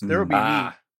house. There'll be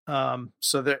meat.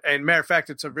 And matter of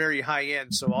fact, it's a very high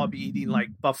end. So I'll be eating like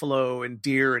buffalo and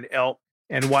deer and elk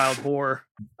and wild boar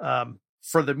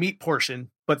for the meat portion.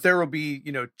 But there will be,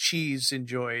 cheese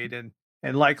enjoyed and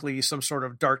likely some sort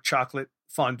of dark chocolate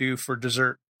fondue for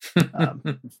dessert.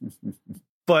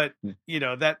 But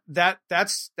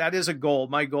that is a goal.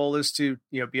 My goal is to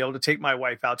be able to take my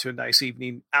wife out to a nice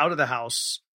evening out of the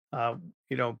house,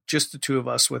 just the two of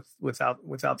us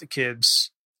without the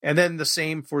kids, and then the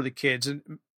same for the kids.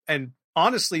 And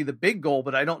honestly, the big goal,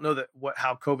 but I don't know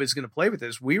how COVID is going to play with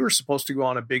this. We were supposed to go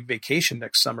on a big vacation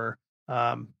next summer.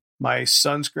 My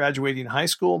son's graduating high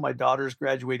school, my daughter's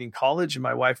graduating college, and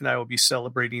my wife and I will be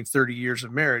celebrating 30 years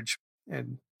of marriage.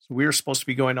 And so we were supposed to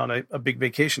be going on a big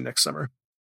vacation next summer.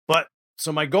 But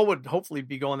so my goal would hopefully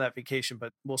be going on that vacation,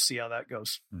 but we'll see how that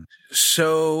goes.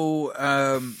 So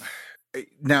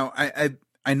now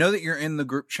I know that you're in the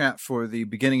group chat for the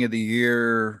beginning of the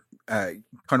year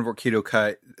Carnivore Keto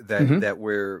Cut that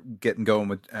we're getting going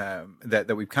with,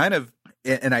 that we've kind of,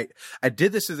 and I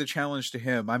did this as a challenge to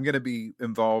him. I'm going to be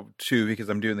involved too because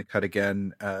I'm doing the cut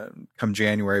again come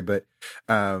January. But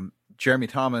Jeremy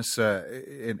Thomas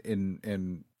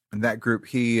in that group,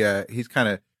 he's kind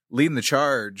of leading the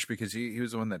charge because he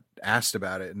was the one that asked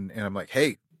about it, and I'm like,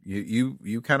 hey,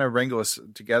 you kind of wrangle us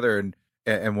together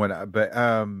and whatnot. But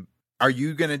are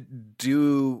you going to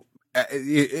do?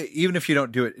 Even if you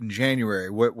don't do it in January,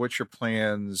 what's your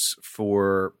plans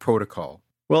for protocol?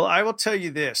 Well, I will tell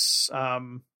you this.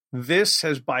 This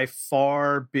has by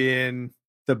far been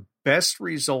the best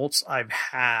results I've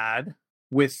had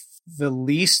with the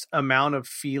least amount of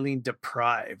feeling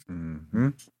deprived.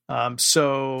 Mm-hmm.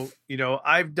 So,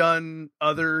 I've done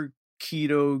other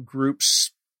keto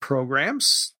groups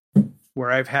programs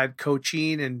where I've had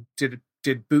coaching and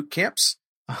did boot camps.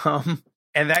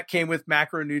 And that came with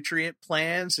macronutrient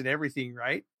plans and everything,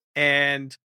 right?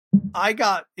 And I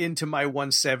got into my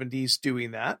 170s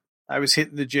doing that. I was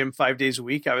hitting the gym 5 days a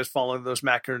week. I was following those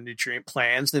macronutrient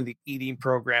plans and the eating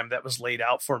program that was laid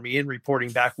out for me and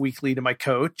reporting back weekly to my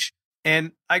coach.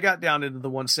 And I got down into the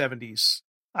 170s.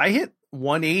 I hit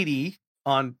 180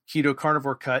 on Keto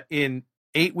Carnivore Cut in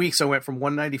 8 weeks. I went from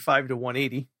 195 to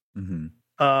 180.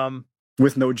 Mm-hmm.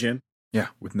 With no gym. Yeah,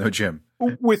 with no gym.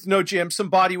 With no gym, some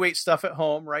body weight stuff at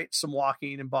home, right? Some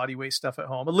walking and body weight stuff at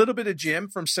home. A little bit of gym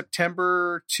from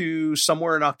September to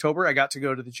somewhere in October. I got to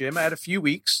go to the gym. I had a few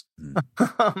weeks.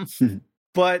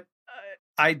 But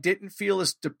I didn't feel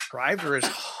as deprived or as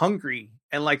hungry.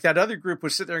 And like that other group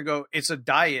would sit there and go, it's a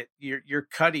diet. You're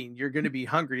cutting. You're going to be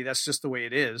hungry. That's just the way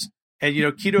it is. And,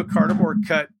 keto carnivore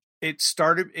cut, it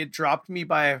dropped me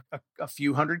by a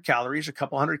few hundred calories, a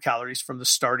couple hundred calories from the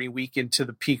starting week into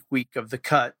the peak week of the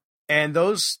cut. And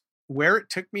where it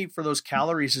took me for those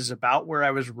calories is about where I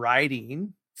was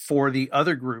riding for the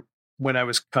other group when I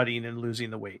was cutting and losing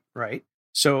the weight. Right.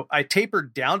 So I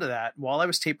tapered down to that. While I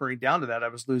was tapering down to that, I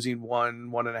was losing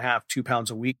 1.5, 2 pounds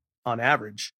a week on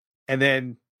average. And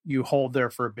then you hold there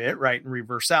for a bit, right, and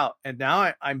reverse out. And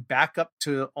now I'm back up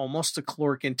to almost the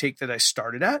caloric intake that I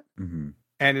started at. Mm-hmm.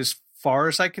 And as far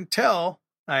as I can tell,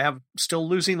 I have still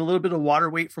losing a little bit of water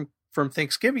weight from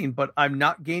Thanksgiving, but I'm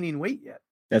not gaining weight yet.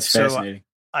 That's fascinating.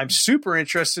 I'm super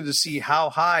interested to see how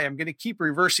high. I'm going to keep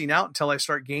reversing out until I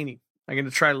start gaining. I'm going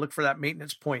to try to look for that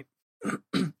maintenance point.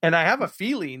 And I have a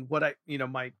feeling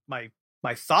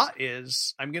my thought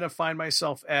is I'm going to find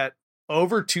myself at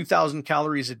over 2,000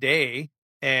 calories a day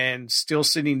and still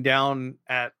sitting down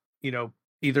at,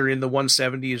 either in the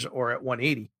 170s or at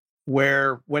 180,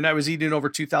 where when I was eating over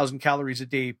 2,000 calories a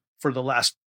day for the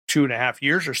last 2.5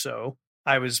 years or so,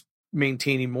 I was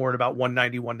maintaining more at about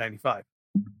 190, 195.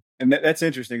 And that's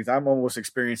interesting because I'm almost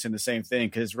experiencing the same thing,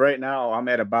 because right now I'm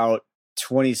at about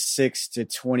 26 to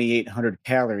 2,800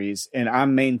 calories, and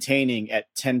I'm maintaining at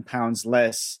 10 pounds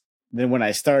less than when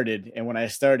I started. And when I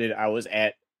started, I was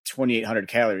at 2,800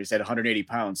 calories at 180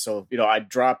 pounds. So, I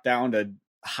dropped down to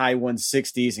high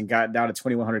 160s and got down to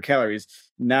 2,100 calories.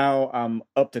 Now I'm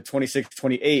up to 26,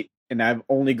 28, and I've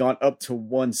only gone up to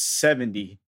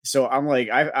 170. So I'm like,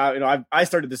 I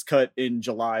started this cut in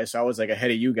July, so I was like ahead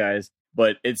of you guys.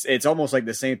 But it's almost like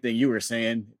the same thing you were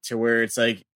saying, to where it's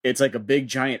like a big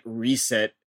giant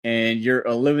reset, and you're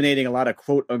eliminating a lot of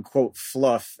quote unquote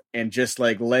fluff and just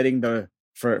like letting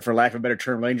for lack of a better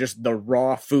term, letting just the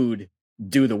raw food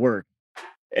do the work.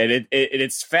 And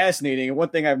it's fascinating. And one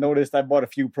thing I've noticed, I bought a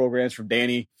few programs from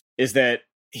Danny, is that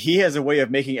he has a way of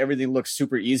making everything look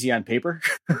super easy on paper.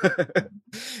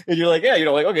 And you're like,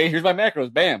 okay, here's my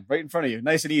macros, bam, right in front of you,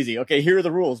 nice and easy. Okay, here are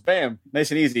the rules, bam,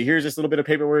 nice and easy. Here's just a little bit of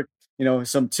paperwork,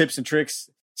 some tips and tricks.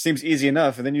 Seems easy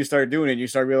enough. And then you start doing it, and you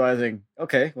start realizing,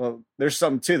 okay, well, there's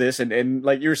something to this. And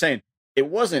like you were saying, it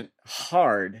wasn't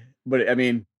hard, but I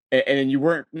mean, and you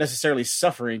weren't necessarily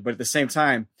suffering, but at the same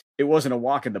time, it wasn't a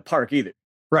walk in the park either.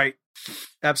 Right.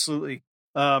 Absolutely.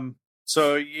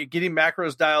 So you're getting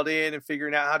macros dialed in and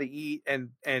figuring out how to eat and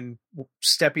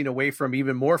stepping away from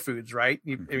even more foods, right?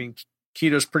 I mean,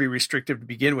 keto is pretty restrictive to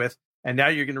begin with. And now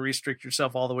you're going to restrict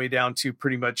yourself all the way down to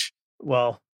pretty much,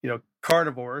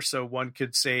 carnivore. So one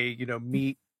could say,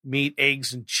 meat,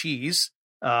 eggs, and cheese,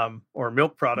 or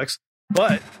milk products,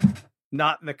 but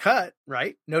not in the cut,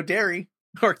 right? No dairy,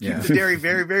 or keep the dairy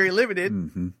very, very limited.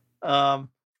 Mm-hmm.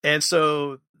 And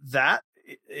so that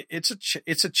it's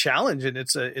a challenge, and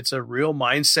it's a real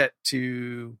mindset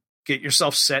to get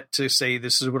yourself set to say,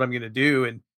 this is what I'm going to do.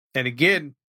 And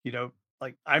again,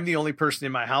 like I'm the only person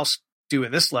in my house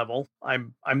doing this level.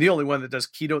 I'm the only one that does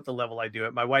keto at the level I do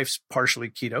it. My wife's partially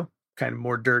keto, kind of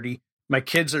more dirty. My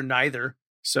kids are neither.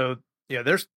 So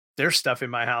there's stuff in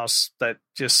my house that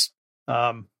just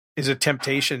is a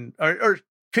temptation, or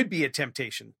could be a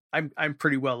temptation. I'm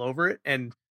pretty well over it.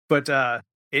 But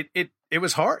it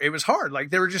was hard. It was hard. Like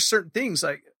there were just certain things,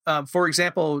 like, for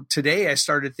example, today I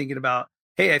started thinking about,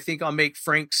 hey, I think I'll make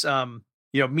Frank's,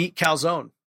 meat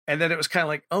calzone. And then it was kind of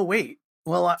like, oh, wait,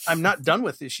 well, I'm not done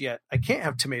with this yet. I can't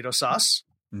have tomato sauce.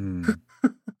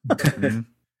 Mm-hmm.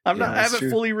 I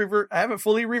haven't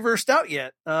fully reversed out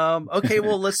yet. Okay,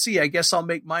 well, let's see. I guess I'll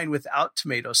make mine without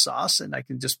tomato sauce, and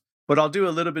but I'll do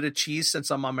a little bit of cheese since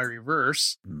I'm on my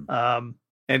reverse.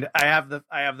 And I have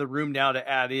the room now to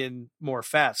add in more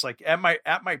fats. Like at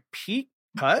my peak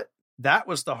cut, that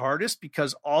was the hardest,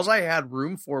 because all I had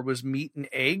room for was meat and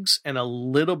eggs and a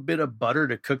little bit of butter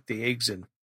to cook the eggs in.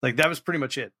 Like that was pretty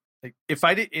much it. Like if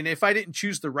I didn't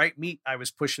choose the right meat, I was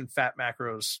pushing fat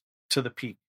macros to the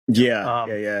peak. Yeah.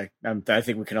 I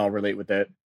think we can all relate with that.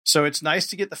 So it's nice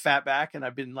to get the fat back, and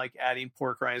I've been like adding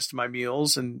pork rinds to my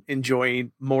meals and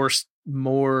enjoying more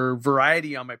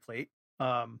variety on my plate.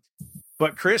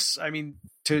 But Chris, I mean,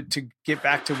 to get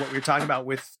back to what we were talking about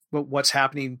with what's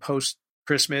happening post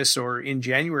Christmas or in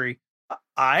January,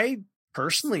 I'm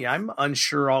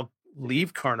unsure I'll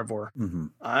leave carnivore. Mm-hmm.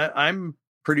 I'm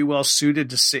pretty well suited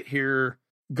to sit here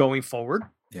going forward.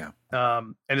 Yeah.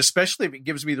 And especially if it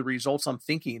gives me the results I'm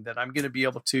thinking, that I'm going to be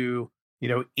able to,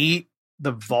 eat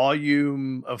the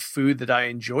volume of food that I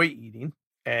enjoy eating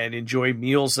and enjoy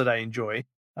meals that I enjoy,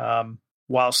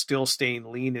 while still staying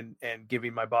lean and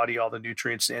giving my body all the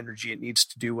nutrients and energy it needs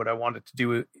to do what I want it to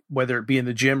do, whether it be in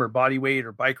the gym or body weight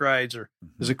or bike rides, or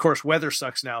because of course weather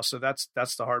sucks now. So that's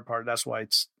the hard part. That's why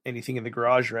it's anything in the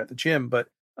garage or at the gym. But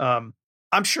I'm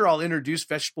sure I'll introduce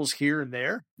vegetables here and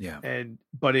there. Yeah.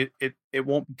 But it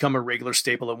won't become a regular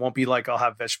staple. It won't be like I'll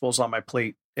have vegetables on my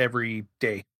plate every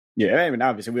day. Yeah. I mean,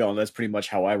 obviously we all know that's pretty much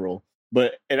how I roll.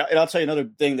 But, and I'll tell you another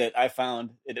thing that I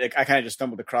found, I kind of just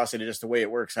stumbled across it, just the way it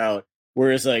works out.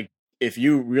 Whereas like, if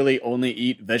you really only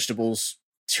eat vegetables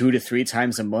 2 to 3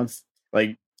 times a month,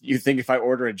 like you think if I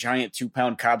order a giant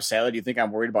 2-pound Cobb salad, you think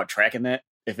I'm worried about tracking that?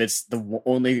 If it's the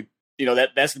only,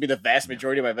 that's going to be the vast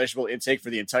majority of my vegetable intake for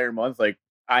the entire month. Like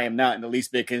I am not in the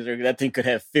least bit concerned. That thing could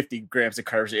have 50 grams of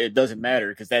carbs. It doesn't matter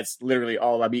because that's literally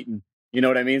all I'm eating. You know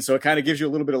what I mean? So it kind of gives you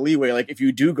a little bit of leeway. Like if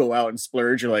you do go out and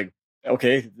splurge, you're like,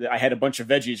 okay, I had a bunch of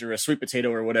veggies or a sweet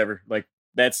potato or whatever. Like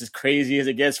that's as crazy as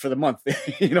it gets for the month.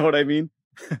 You know what I mean?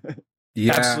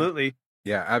 Yeah, absolutely.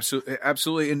 Yeah,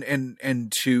 absolutely.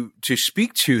 And to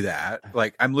speak to that,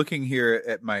 like I'm looking here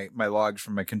at my logs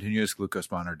from my continuous glucose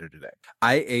monitor today.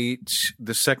 I ate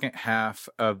the second half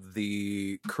of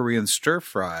the Korean stir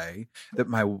fry that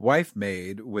my wife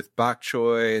made with bok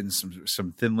choy and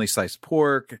some thinly sliced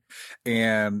pork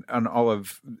and on all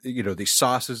of these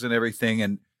sauces and everything.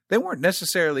 And they weren't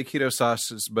necessarily keto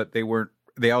sauces, but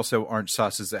they also aren't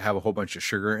sauces that have a whole bunch of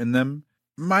sugar in them.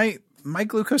 My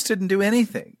glucose didn't do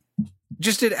anything.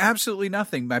 Just did absolutely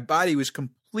nothing. My body was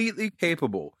completely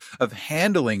capable of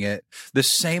handling it the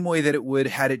same way that it would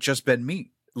had it just been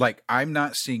meat. Like I'm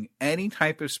not seeing any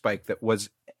type of spike that was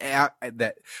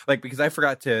because I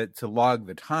forgot to log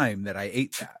the time that I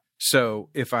ate that. So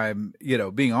if I'm,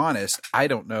 being honest, I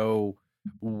don't know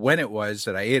when it was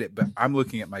that I ate it, but I'm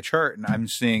looking at my chart and I'm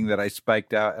seeing that I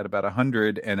spiked out at about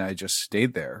 100 and I just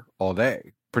stayed there all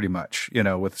day pretty much,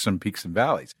 with some peaks and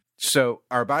valleys. So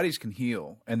our bodies can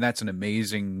heal, and that's an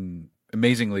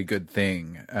amazingly good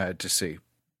thing to see.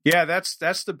 Yeah,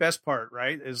 that's the best part,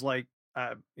 right? Is like,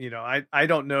 I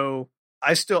don't know.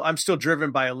 I'm still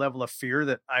driven by a level of fear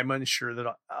that I'm unsure that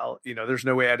I'll, there's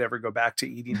no way I'd ever go back to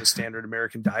eating the standard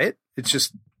American diet. It's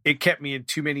just, it kept me in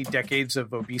too many decades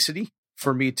of obesity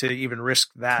for me to even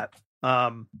risk that.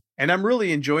 And I'm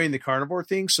really enjoying the carnivore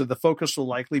thing. So the focus will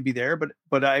likely be there,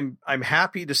 but I'm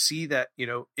happy to see that,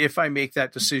 if I make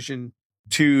that decision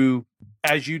to,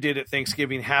 as you did at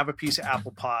Thanksgiving, have a piece of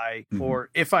apple pie, or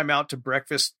if I'm out to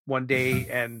breakfast one day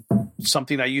and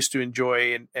something I used to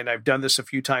enjoy, and I've done this a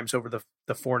few times over the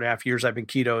 4.5 years I've been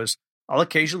keto, is I'll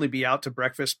occasionally be out to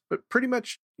breakfast, but pretty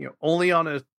much, only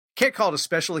on can't call it a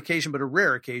special occasion, but a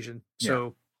rare occasion.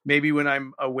 So maybe when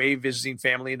I'm away visiting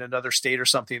family in another state or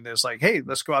something, that's like, hey,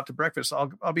 let's go out to breakfast.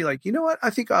 I'll be like, you know what? I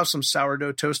think I'll have some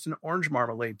sourdough toast and orange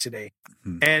marmalade today.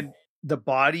 And the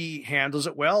body handles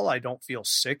it well. I don't feel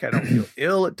sick. I don't feel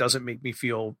ill. It doesn't make me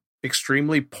feel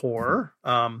extremely poor.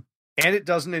 And it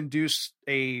doesn't induce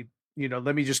a,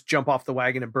 let me just jump off the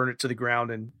wagon and burn it to the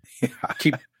ground and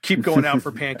keep going out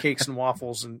for pancakes and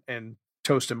waffles and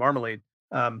toast and marmalade.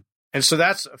 And so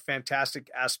that's a fantastic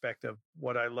aspect of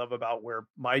what I love about where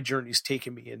my journey's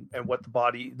taken me and what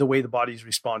the way the body's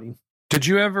responding.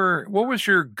 What was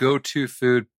your go-to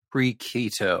food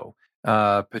pre-keto?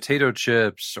 Potato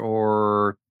chips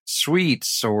or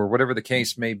sweets or whatever the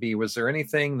case may be. Was there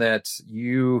anything that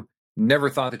you never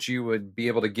thought that you would be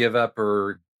able to give up,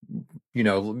 or,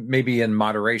 maybe in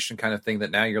moderation kind of thing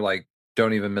that now you're like,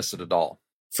 don't even miss it at all?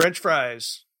 French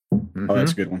fries. Oh,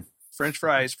 that's a good one. French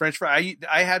fries.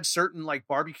 I had certain like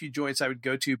barbecue joints I would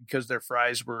go to because their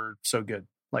fries were so good.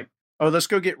 Like, oh, let's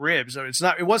go get ribs.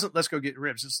 It wasn't let's go get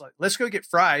ribs. It's like, let's go get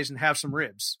fries and have some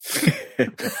ribs.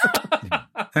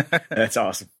 That's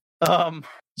awesome.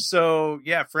 So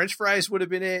yeah, French fries would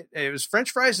have been it. It was French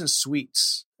fries and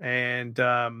sweets. And,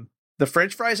 the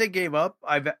French fries I gave up.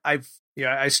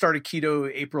 I started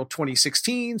keto April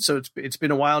 2016. So it's been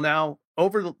a while now.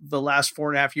 Over the last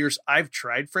 4.5 years, I've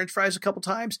tried French fries a couple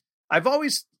times. I've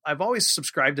always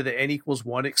subscribed to the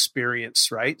N=1 experience,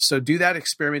 right? So do that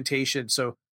experimentation.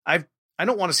 So I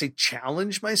don't want to say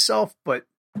challenge myself, but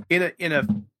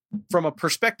from a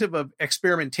perspective of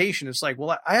experimentation, it's like,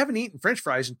 well, I haven't eaten French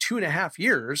fries in 2.5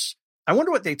 years. I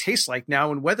wonder what they taste like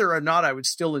now and whether or not I would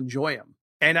still enjoy them.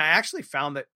 And I actually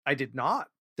found that I did not.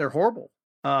 They're horrible.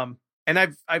 And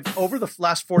I've over the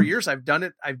last 4 years, I've done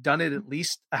it at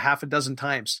least a half a dozen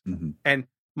times. And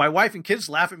my wife and kids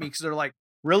laugh at me because they're like,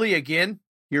 really, again?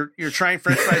 You're trying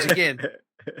French fries again?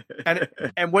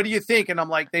 And what do you think? And I'm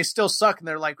like, they still suck. And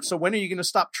they're like, so when are you going to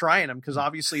stop trying them? Because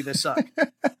obviously they suck.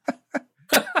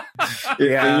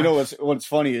 Yeah. You know what's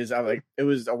funny is I'm like, it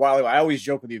was a while ago. I always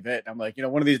joke with Yvette. I'm like,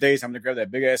 one of these days I'm gonna grab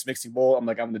that big ass mixing bowl. I'm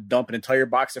gonna dump an entire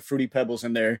box of Fruity Pebbles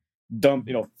in there,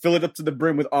 fill it up to the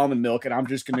brim with almond milk, and I'm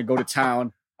just gonna go to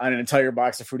town on an entire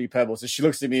box of Fruity Pebbles. And she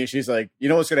looks at me and she's like, you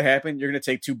know what's gonna happen? You're gonna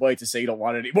take 2 bites and say you don't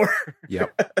want it anymore.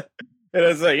 Yep. And I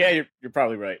was like, yeah, you're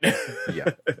probably right.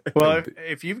 Yeah. Well,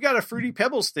 if you've got a Fruity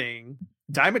Pebbles thing,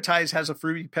 Dymatize has a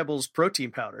Fruity Pebbles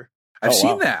protein powder. I've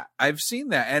seen that. I've seen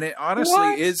that. And it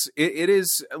honestly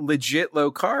is legit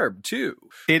low carb too.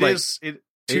 It is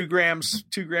 2 grams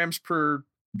per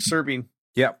serving.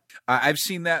 Yep. I've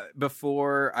seen that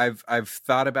before. I've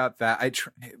thought about that.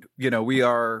 We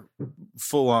are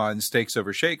full on steaks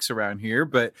over shakes around here,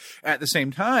 but at the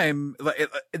same time,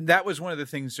 that was one of the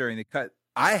things during the cut.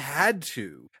 I had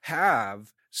to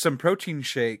have some protein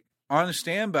shake on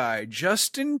standby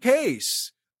just in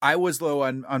case I was low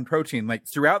on protein. Like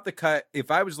throughout the cut, if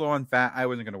I was low on fat, I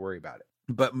wasn't going to worry about it.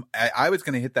 But I was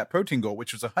going to hit that protein goal,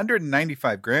 which was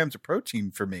 195 grams of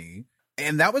protein for me.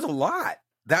 And that was a lot.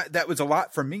 That was a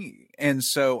lot for me. And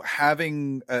so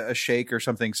having a shake or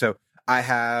something. So I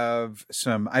have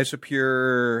some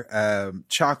Isopure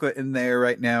chocolate in there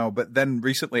right now. But then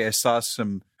recently I saw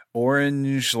some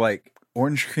orange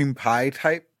cream pie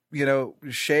type,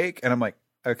 shake. And I'm like,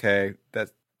 okay, that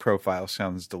profile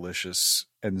sounds delicious.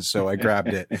 And so I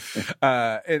grabbed it.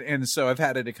 And so I've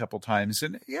had it a couple times,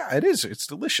 and yeah, it's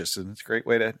delicious. And it's a great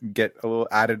way to get a little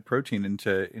added protein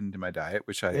into my diet,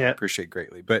 which I appreciate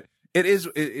greatly. But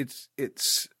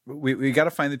we got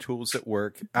to find the tools that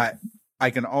work. I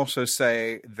can also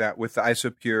say that with the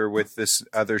Isopure, with this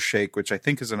other shake, which I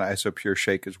think is an Isopure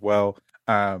shake as well,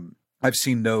 I've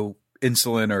seen no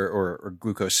insulin or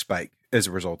glucose spike as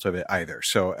a result of it either.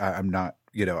 So I'm not,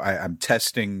 I'm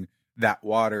testing that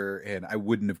water, and I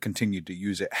wouldn't have continued to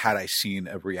use it had I seen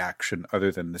a reaction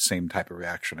other than the same type of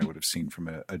reaction I would have seen from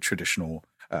a traditional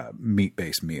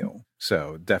meat-based meal.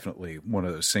 So definitely one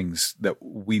of those things that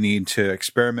we need to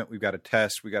experiment. We've got to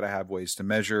test. We got to have ways to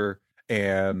measure.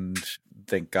 And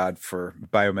thank God for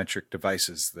biometric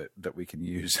devices that we can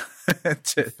use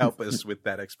to help us with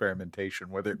that experimentation,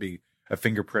 whether it be a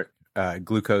finger prick,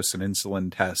 glucose and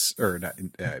insulin test, or not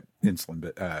insulin,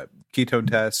 but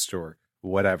ketone test or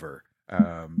whatever.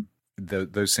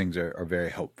 Those things are very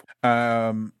helpful.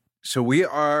 So we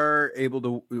are able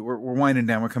to, we're winding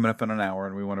down. We're coming up on an hour,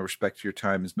 and we want to respect your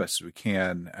time as best as we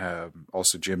can.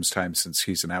 Also Jim's time, since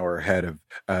he's an hour ahead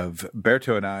of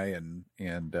Berto and I,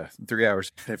 and 3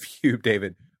 hours ahead of you,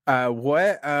 David.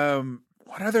 What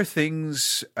other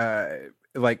things,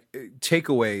 like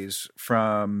takeaways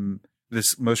from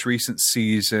this most recent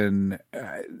season,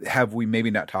 have we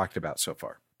maybe not talked about so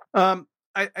far?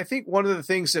 I think one of the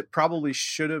things that probably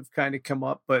should have kind of come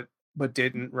up, but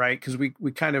didn't, right? Because we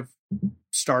kind of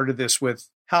started this with,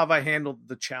 how have I handled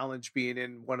the challenge being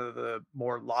in one of the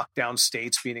more lockdown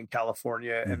states, being in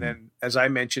California? Mm-hmm. And then, as I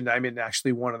mentioned, I'm in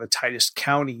actually one of the tightest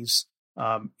counties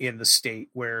in the state,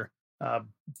 where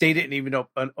they didn't even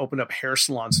open up hair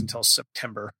salons until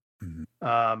September.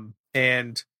 Mm-hmm.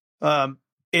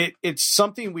 It's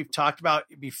something we've talked about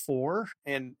before,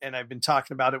 and I've been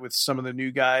talking about it with some of the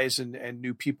new guys and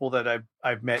new people that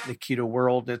I've met in the keto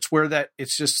world. It's where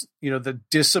it's just, the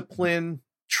discipline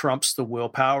trumps the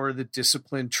willpower. The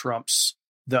discipline trumps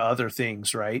the other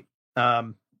things, right?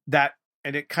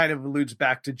 And it kind of alludes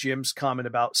back to Jim's comment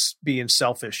about being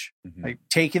selfish, mm-hmm. like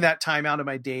taking that time out of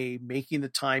my day, making the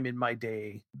time in my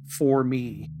day for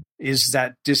me, is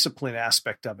that discipline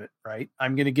aspect of it, right?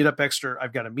 I'm going to get up extra.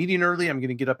 I've got a meeting early. I'm going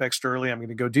to get up extra early. I'm going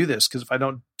to go do this, because if I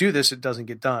don't do this, it doesn't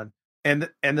get done. And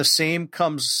the same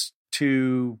comes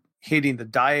to hitting the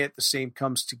diet. The same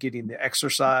comes to getting the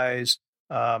exercise.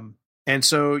 And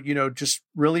so, just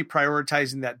really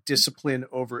prioritizing that discipline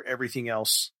over everything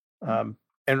else.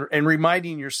 And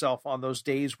reminding yourself on those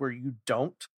days where you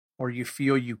don't, or you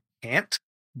feel you can't,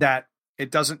 that it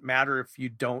doesn't matter if you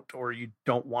don't, or you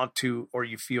don't want to, or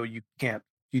you feel you can't.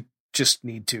 You just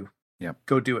need to. Yep.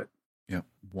 Go do it. Yep.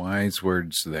 Wise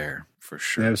words there, for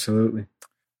sure. Absolutely.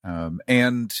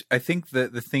 And I think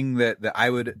that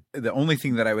the only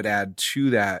thing that I would add to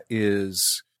that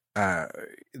is,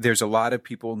 there's a lot of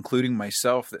people, including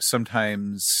myself, that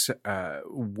sometimes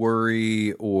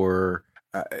worry or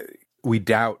we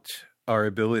doubt our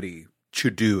ability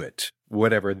to do it,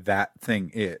 whatever that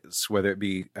thing is, whether it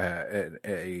be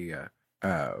a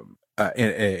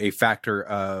factor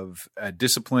of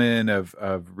discipline,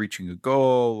 of reaching a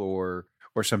goal, or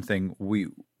something. We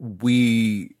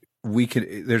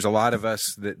can. There's a lot of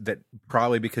us that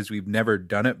probably, because we've never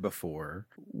done it before,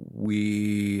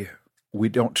 we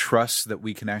don't trust that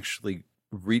we can actually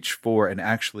reach for and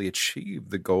actually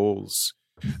achieve the goals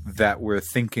that we're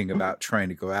thinking about trying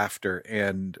to go after.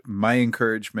 And my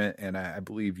encouragement, and I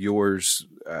believe yours,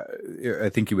 I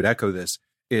think you would echo this,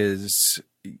 is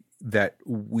that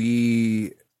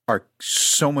we are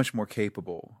so much more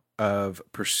capable of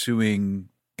pursuing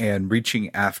and reaching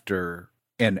after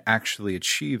and actually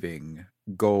achieving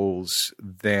goals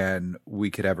than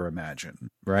we could ever imagine,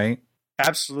 right?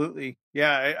 Absolutely.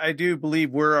 Yeah, I do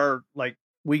believe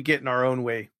we get in our own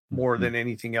way more than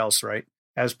anything else, right?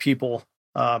 As people,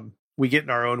 we get in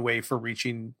our own way for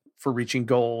reaching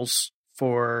goals,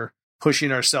 for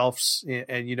pushing ourselves. And,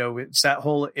 it's that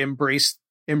whole embrace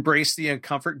the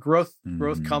uncomfort.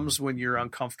 Growth comes when you're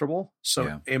uncomfortable.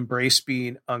 So embrace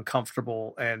being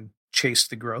uncomfortable and chase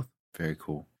the growth. Very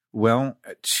cool. Well,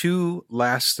 two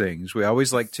last things. We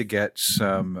always like to get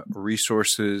some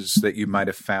resources that you might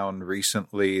have found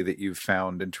recently that you've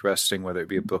found interesting, whether it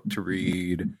be a book to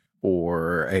read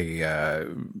or a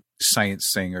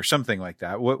science thing or something like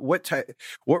that.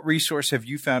 What resource have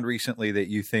you found recently that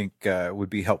you think would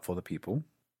be helpful to people?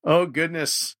 Oh,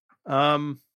 goodness.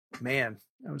 Man,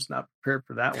 I was not prepared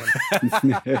for that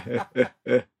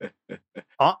one.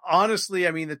 Honestly,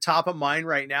 I mean, the top of mind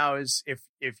right now is if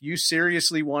you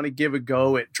seriously want to give a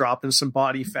go at dropping some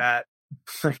body fat,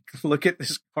 like look at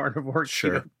this carnivore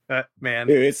keto cut, man.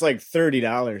 Dude, it's like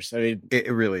 $30. I mean,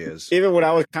 it really is. Even when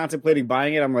I was contemplating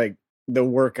buying it, I'm like, the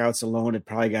workouts alone, it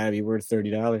probably got to be worth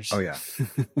 $30. Oh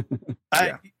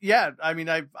yeah. I mean,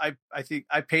 I think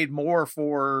I paid more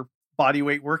for body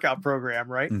weight workout program,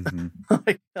 right?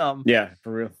 Mm-hmm. Yeah,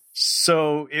 for real.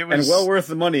 So it was, and well worth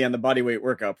the money on the body weight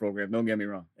workout program. Don't get me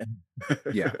wrong.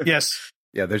 Yeah. Yes.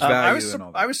 Yeah. There's value in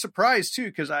all that. I was surprised too,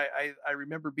 because I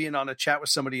remember being on a chat with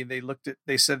somebody and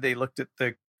they said they looked at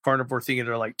the carnivore thing and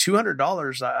they're like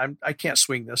 $200. I can't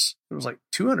swing this. It was like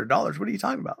 $200. What are you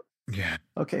talking about? Yeah.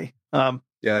 Okay.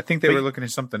 Yeah, I think they were looking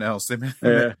at something else.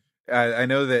 I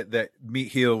know that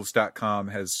meatheals.com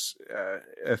has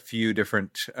a few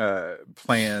different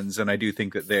plans, and I do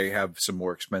think that they have some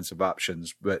more expensive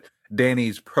options. But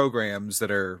Danny's programs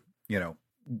that are,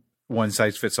 one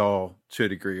size fits all to a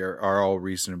degree are all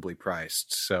reasonably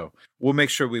priced. So we'll make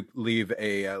sure we leave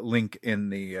a link in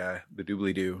the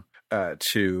doobly-doo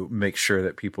to make sure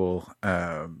that people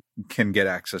can get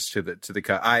access to the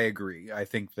cut. I agree. I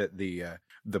think that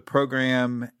the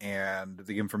program and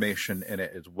the information in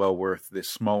it is well worth this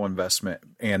small investment,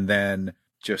 and then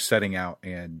just setting out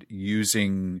and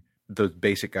using those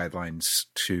basic guidelines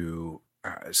to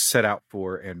set out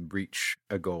for and reach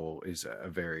a goal is a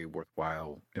very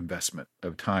worthwhile investment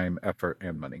of time, effort,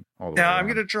 and money. Now I'm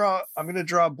going to draw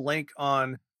a blank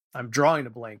on. I'm drawing a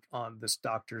blank on this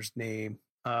doctor's name.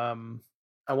 I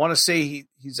want to say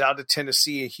he's out of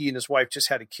Tennessee. He and his wife just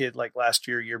had a kid like last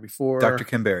year before. Dr.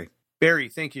 Kim Berry. Barry,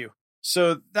 thank you.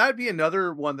 So that'd be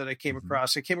another one that I came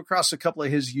across. I came across a couple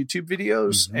of his YouTube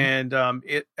videos, and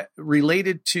it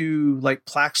related to like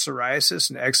plaque psoriasis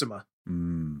and eczema.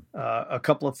 A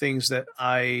couple of things that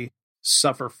I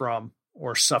suffered from.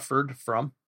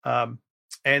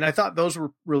 And I thought those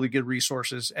were really good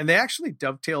resources, and they actually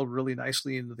dovetailed really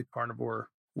nicely into the carnivore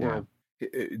world.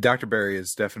 Dr. Berry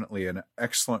is definitely an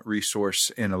excellent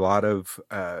resource in a lot of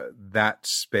that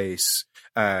space.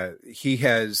 He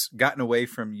has gotten away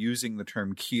from using the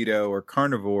term keto or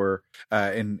carnivore,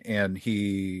 and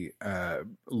he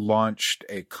launched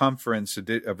a conference,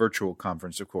 a virtual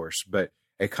conference, of course, but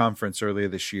a conference earlier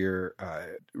this year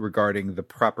regarding the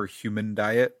proper human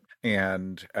diet.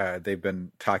 And they've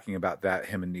been talking about that.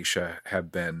 Him and Nisha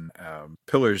have been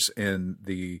pillars in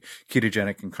the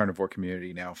ketogenic and carnivore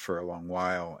community now for a long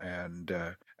while. And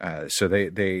so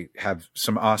they have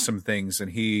some awesome things.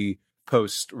 And he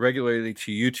posts regularly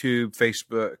to YouTube,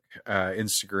 Facebook,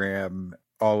 Instagram,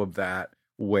 all of that,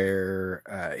 where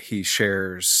he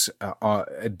shares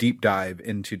a deep dive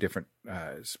into different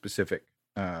specific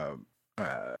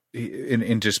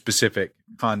into specific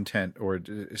content or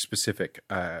specific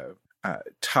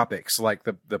topics like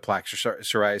the plaque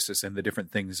psoriasis and the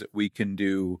different things that we can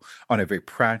do on a very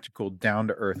practical, down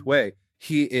to earth way.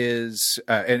 He is,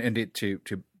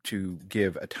 to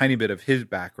give a tiny bit of his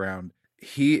background,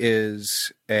 he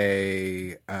is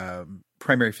a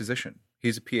primary physician.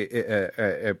 He's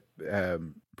a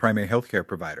primary healthcare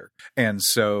provider, and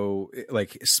so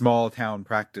like small town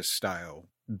practice style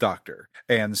doctor.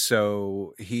 And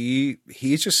so he's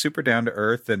just super down to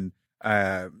earth, and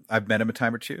I've met him a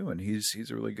time or two, and he's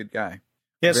a really good guy.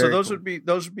 Yeah. Very so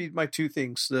those would be my two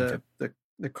things, the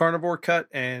carnivore cut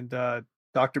and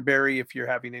Dr. Berry. If you're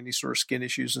having any sort of skin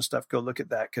issues and stuff, go look at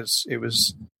that, because it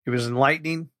was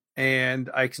enlightening, and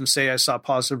I can say I saw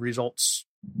positive results.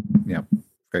 Yeah,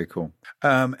 Very cool.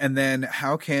 And then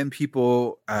how can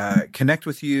people connect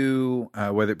with you,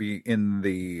 whether it be in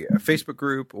the Facebook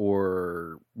group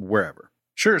or wherever?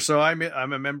 Sure. So I'm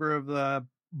a member of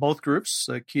both groups,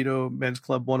 Keto Men's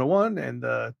Club 101 and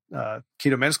the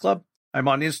Keto Men's Club. I'm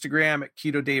on Instagram at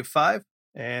KetoDave5,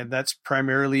 and that's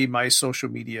primarily my social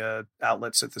media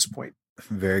outlets at this point.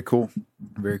 Very cool.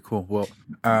 Very cool. Well,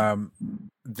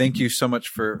 thank you so much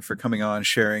for coming on,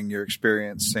 sharing your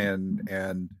experience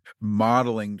and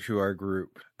modeling to our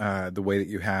group the way that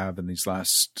you have in these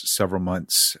last several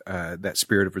months, that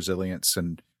spirit of resilience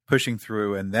and pushing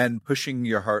through, and then pushing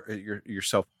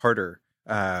yourself harder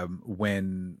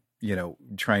when,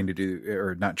 trying to do,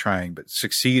 or not trying, but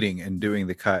succeeding in doing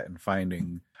the cut and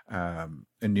finding a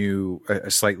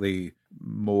slightly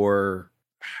more,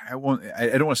 I don't want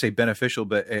to say beneficial,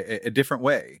 but a different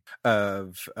way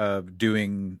of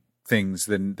doing things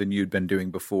than you'd been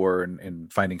doing before,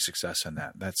 and finding success in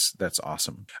that. That's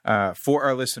awesome. For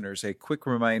our listeners, a quick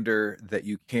reminder that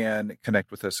you can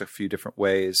connect with us a few different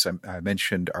ways. I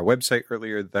mentioned our website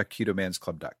earlier,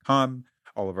 theketomansclub.com.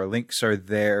 All of our links are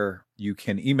there. You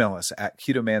can email us at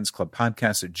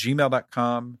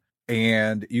ketomansclubpodcast@gmail.com.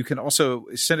 And you can also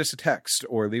send us a text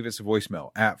or leave us a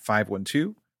voicemail at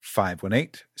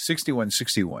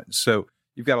 512-518-6161. So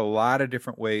you've got a lot of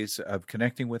different ways of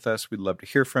connecting with us. We'd love to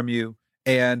hear from you.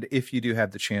 And if you do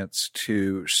have the chance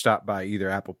to stop by either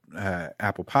Apple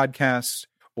Podcasts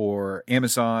or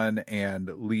Amazon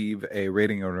and leave a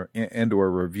rating or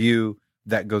review,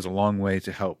 that goes a long way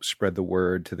to help spread the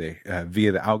word to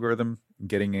via the algorithm,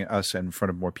 getting us in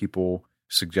front of more people,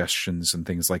 suggestions and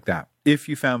things like that. If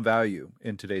you found value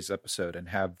in today's episode and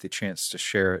have the chance to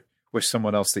share it with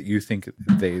someone else that you think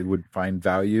they would find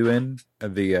value in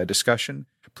the discussion,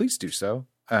 please do so.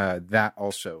 That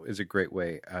also is a great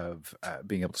way of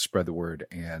being able to spread the word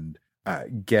and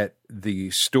get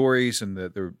the stories and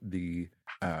the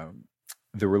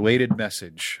related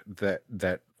message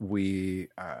that we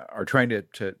are trying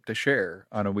to share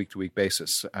on a week-to-week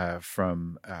basis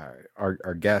from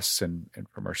our guests and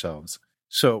from ourselves.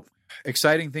 So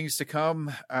exciting things to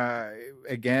come.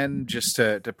 Again, just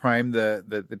to prime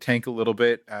the tank a little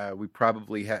bit, we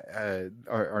probably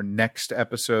our next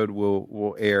episode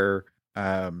will air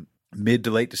mid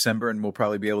to late December, and we'll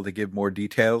probably be able to give more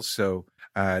details. So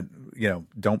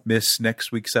don't miss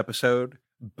next week's episode.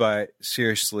 But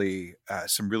seriously,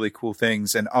 some really cool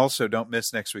things. And also don't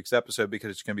miss next week's episode, because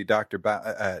it's going to be Dr.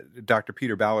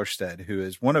 Peter Ballerstedt, who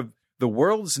is one of the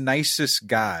world's nicest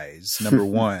guys, number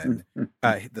one,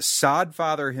 the sod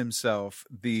father himself,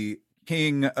 the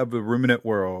king of the ruminant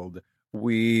world.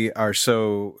 We are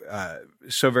so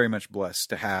very much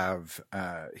blessed to have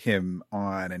him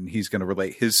on, and he's going to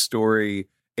relate his story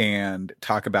and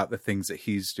talk about the things that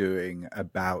he's doing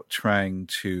about trying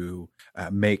to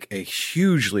make a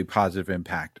hugely positive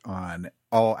impact on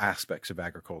all aspects of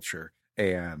agriculture.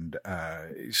 And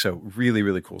so really,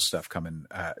 really cool stuff coming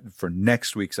for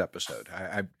next week's episode.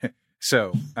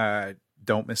 So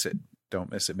don't miss it. Don't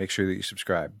miss it. Make sure that you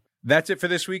subscribe. That's it for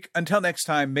this week. Until next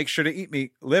time, make sure to eat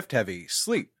meat, lift heavy,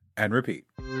 sleep, and repeat.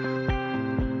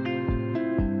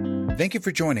 Thank you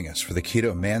for joining us for the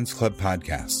Keto Man's Club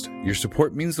podcast. Your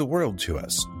support means the world to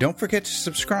us. Don't forget to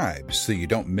subscribe so you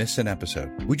don't miss an episode.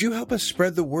 Would you help us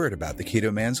spread the word about the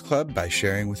Keto Man's Club by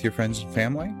sharing with your friends and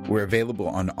family? We're available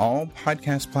on all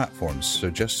podcast platforms,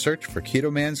 so just search for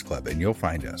Keto Man's Club and you'll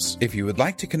find us. If you would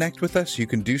like to connect with us, you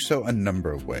can do so a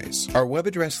number of ways. Our web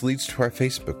address leads to our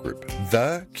Facebook group,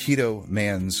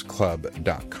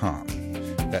 theketomansclub.com.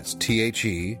 That's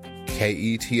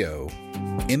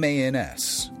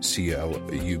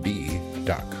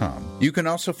TheKetoMansClub.com. You can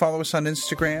also follow us on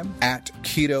Instagram at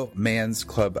Keto Man's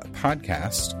Club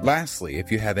Podcast. Lastly,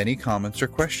 if you have any comments or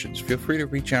questions, feel free to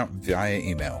reach out via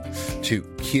email to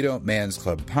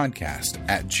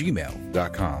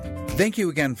KetoMansClubPodcast@gmail.com. Thank you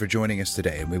again for joining us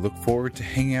today, and we look forward to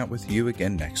hanging out with you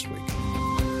again next week.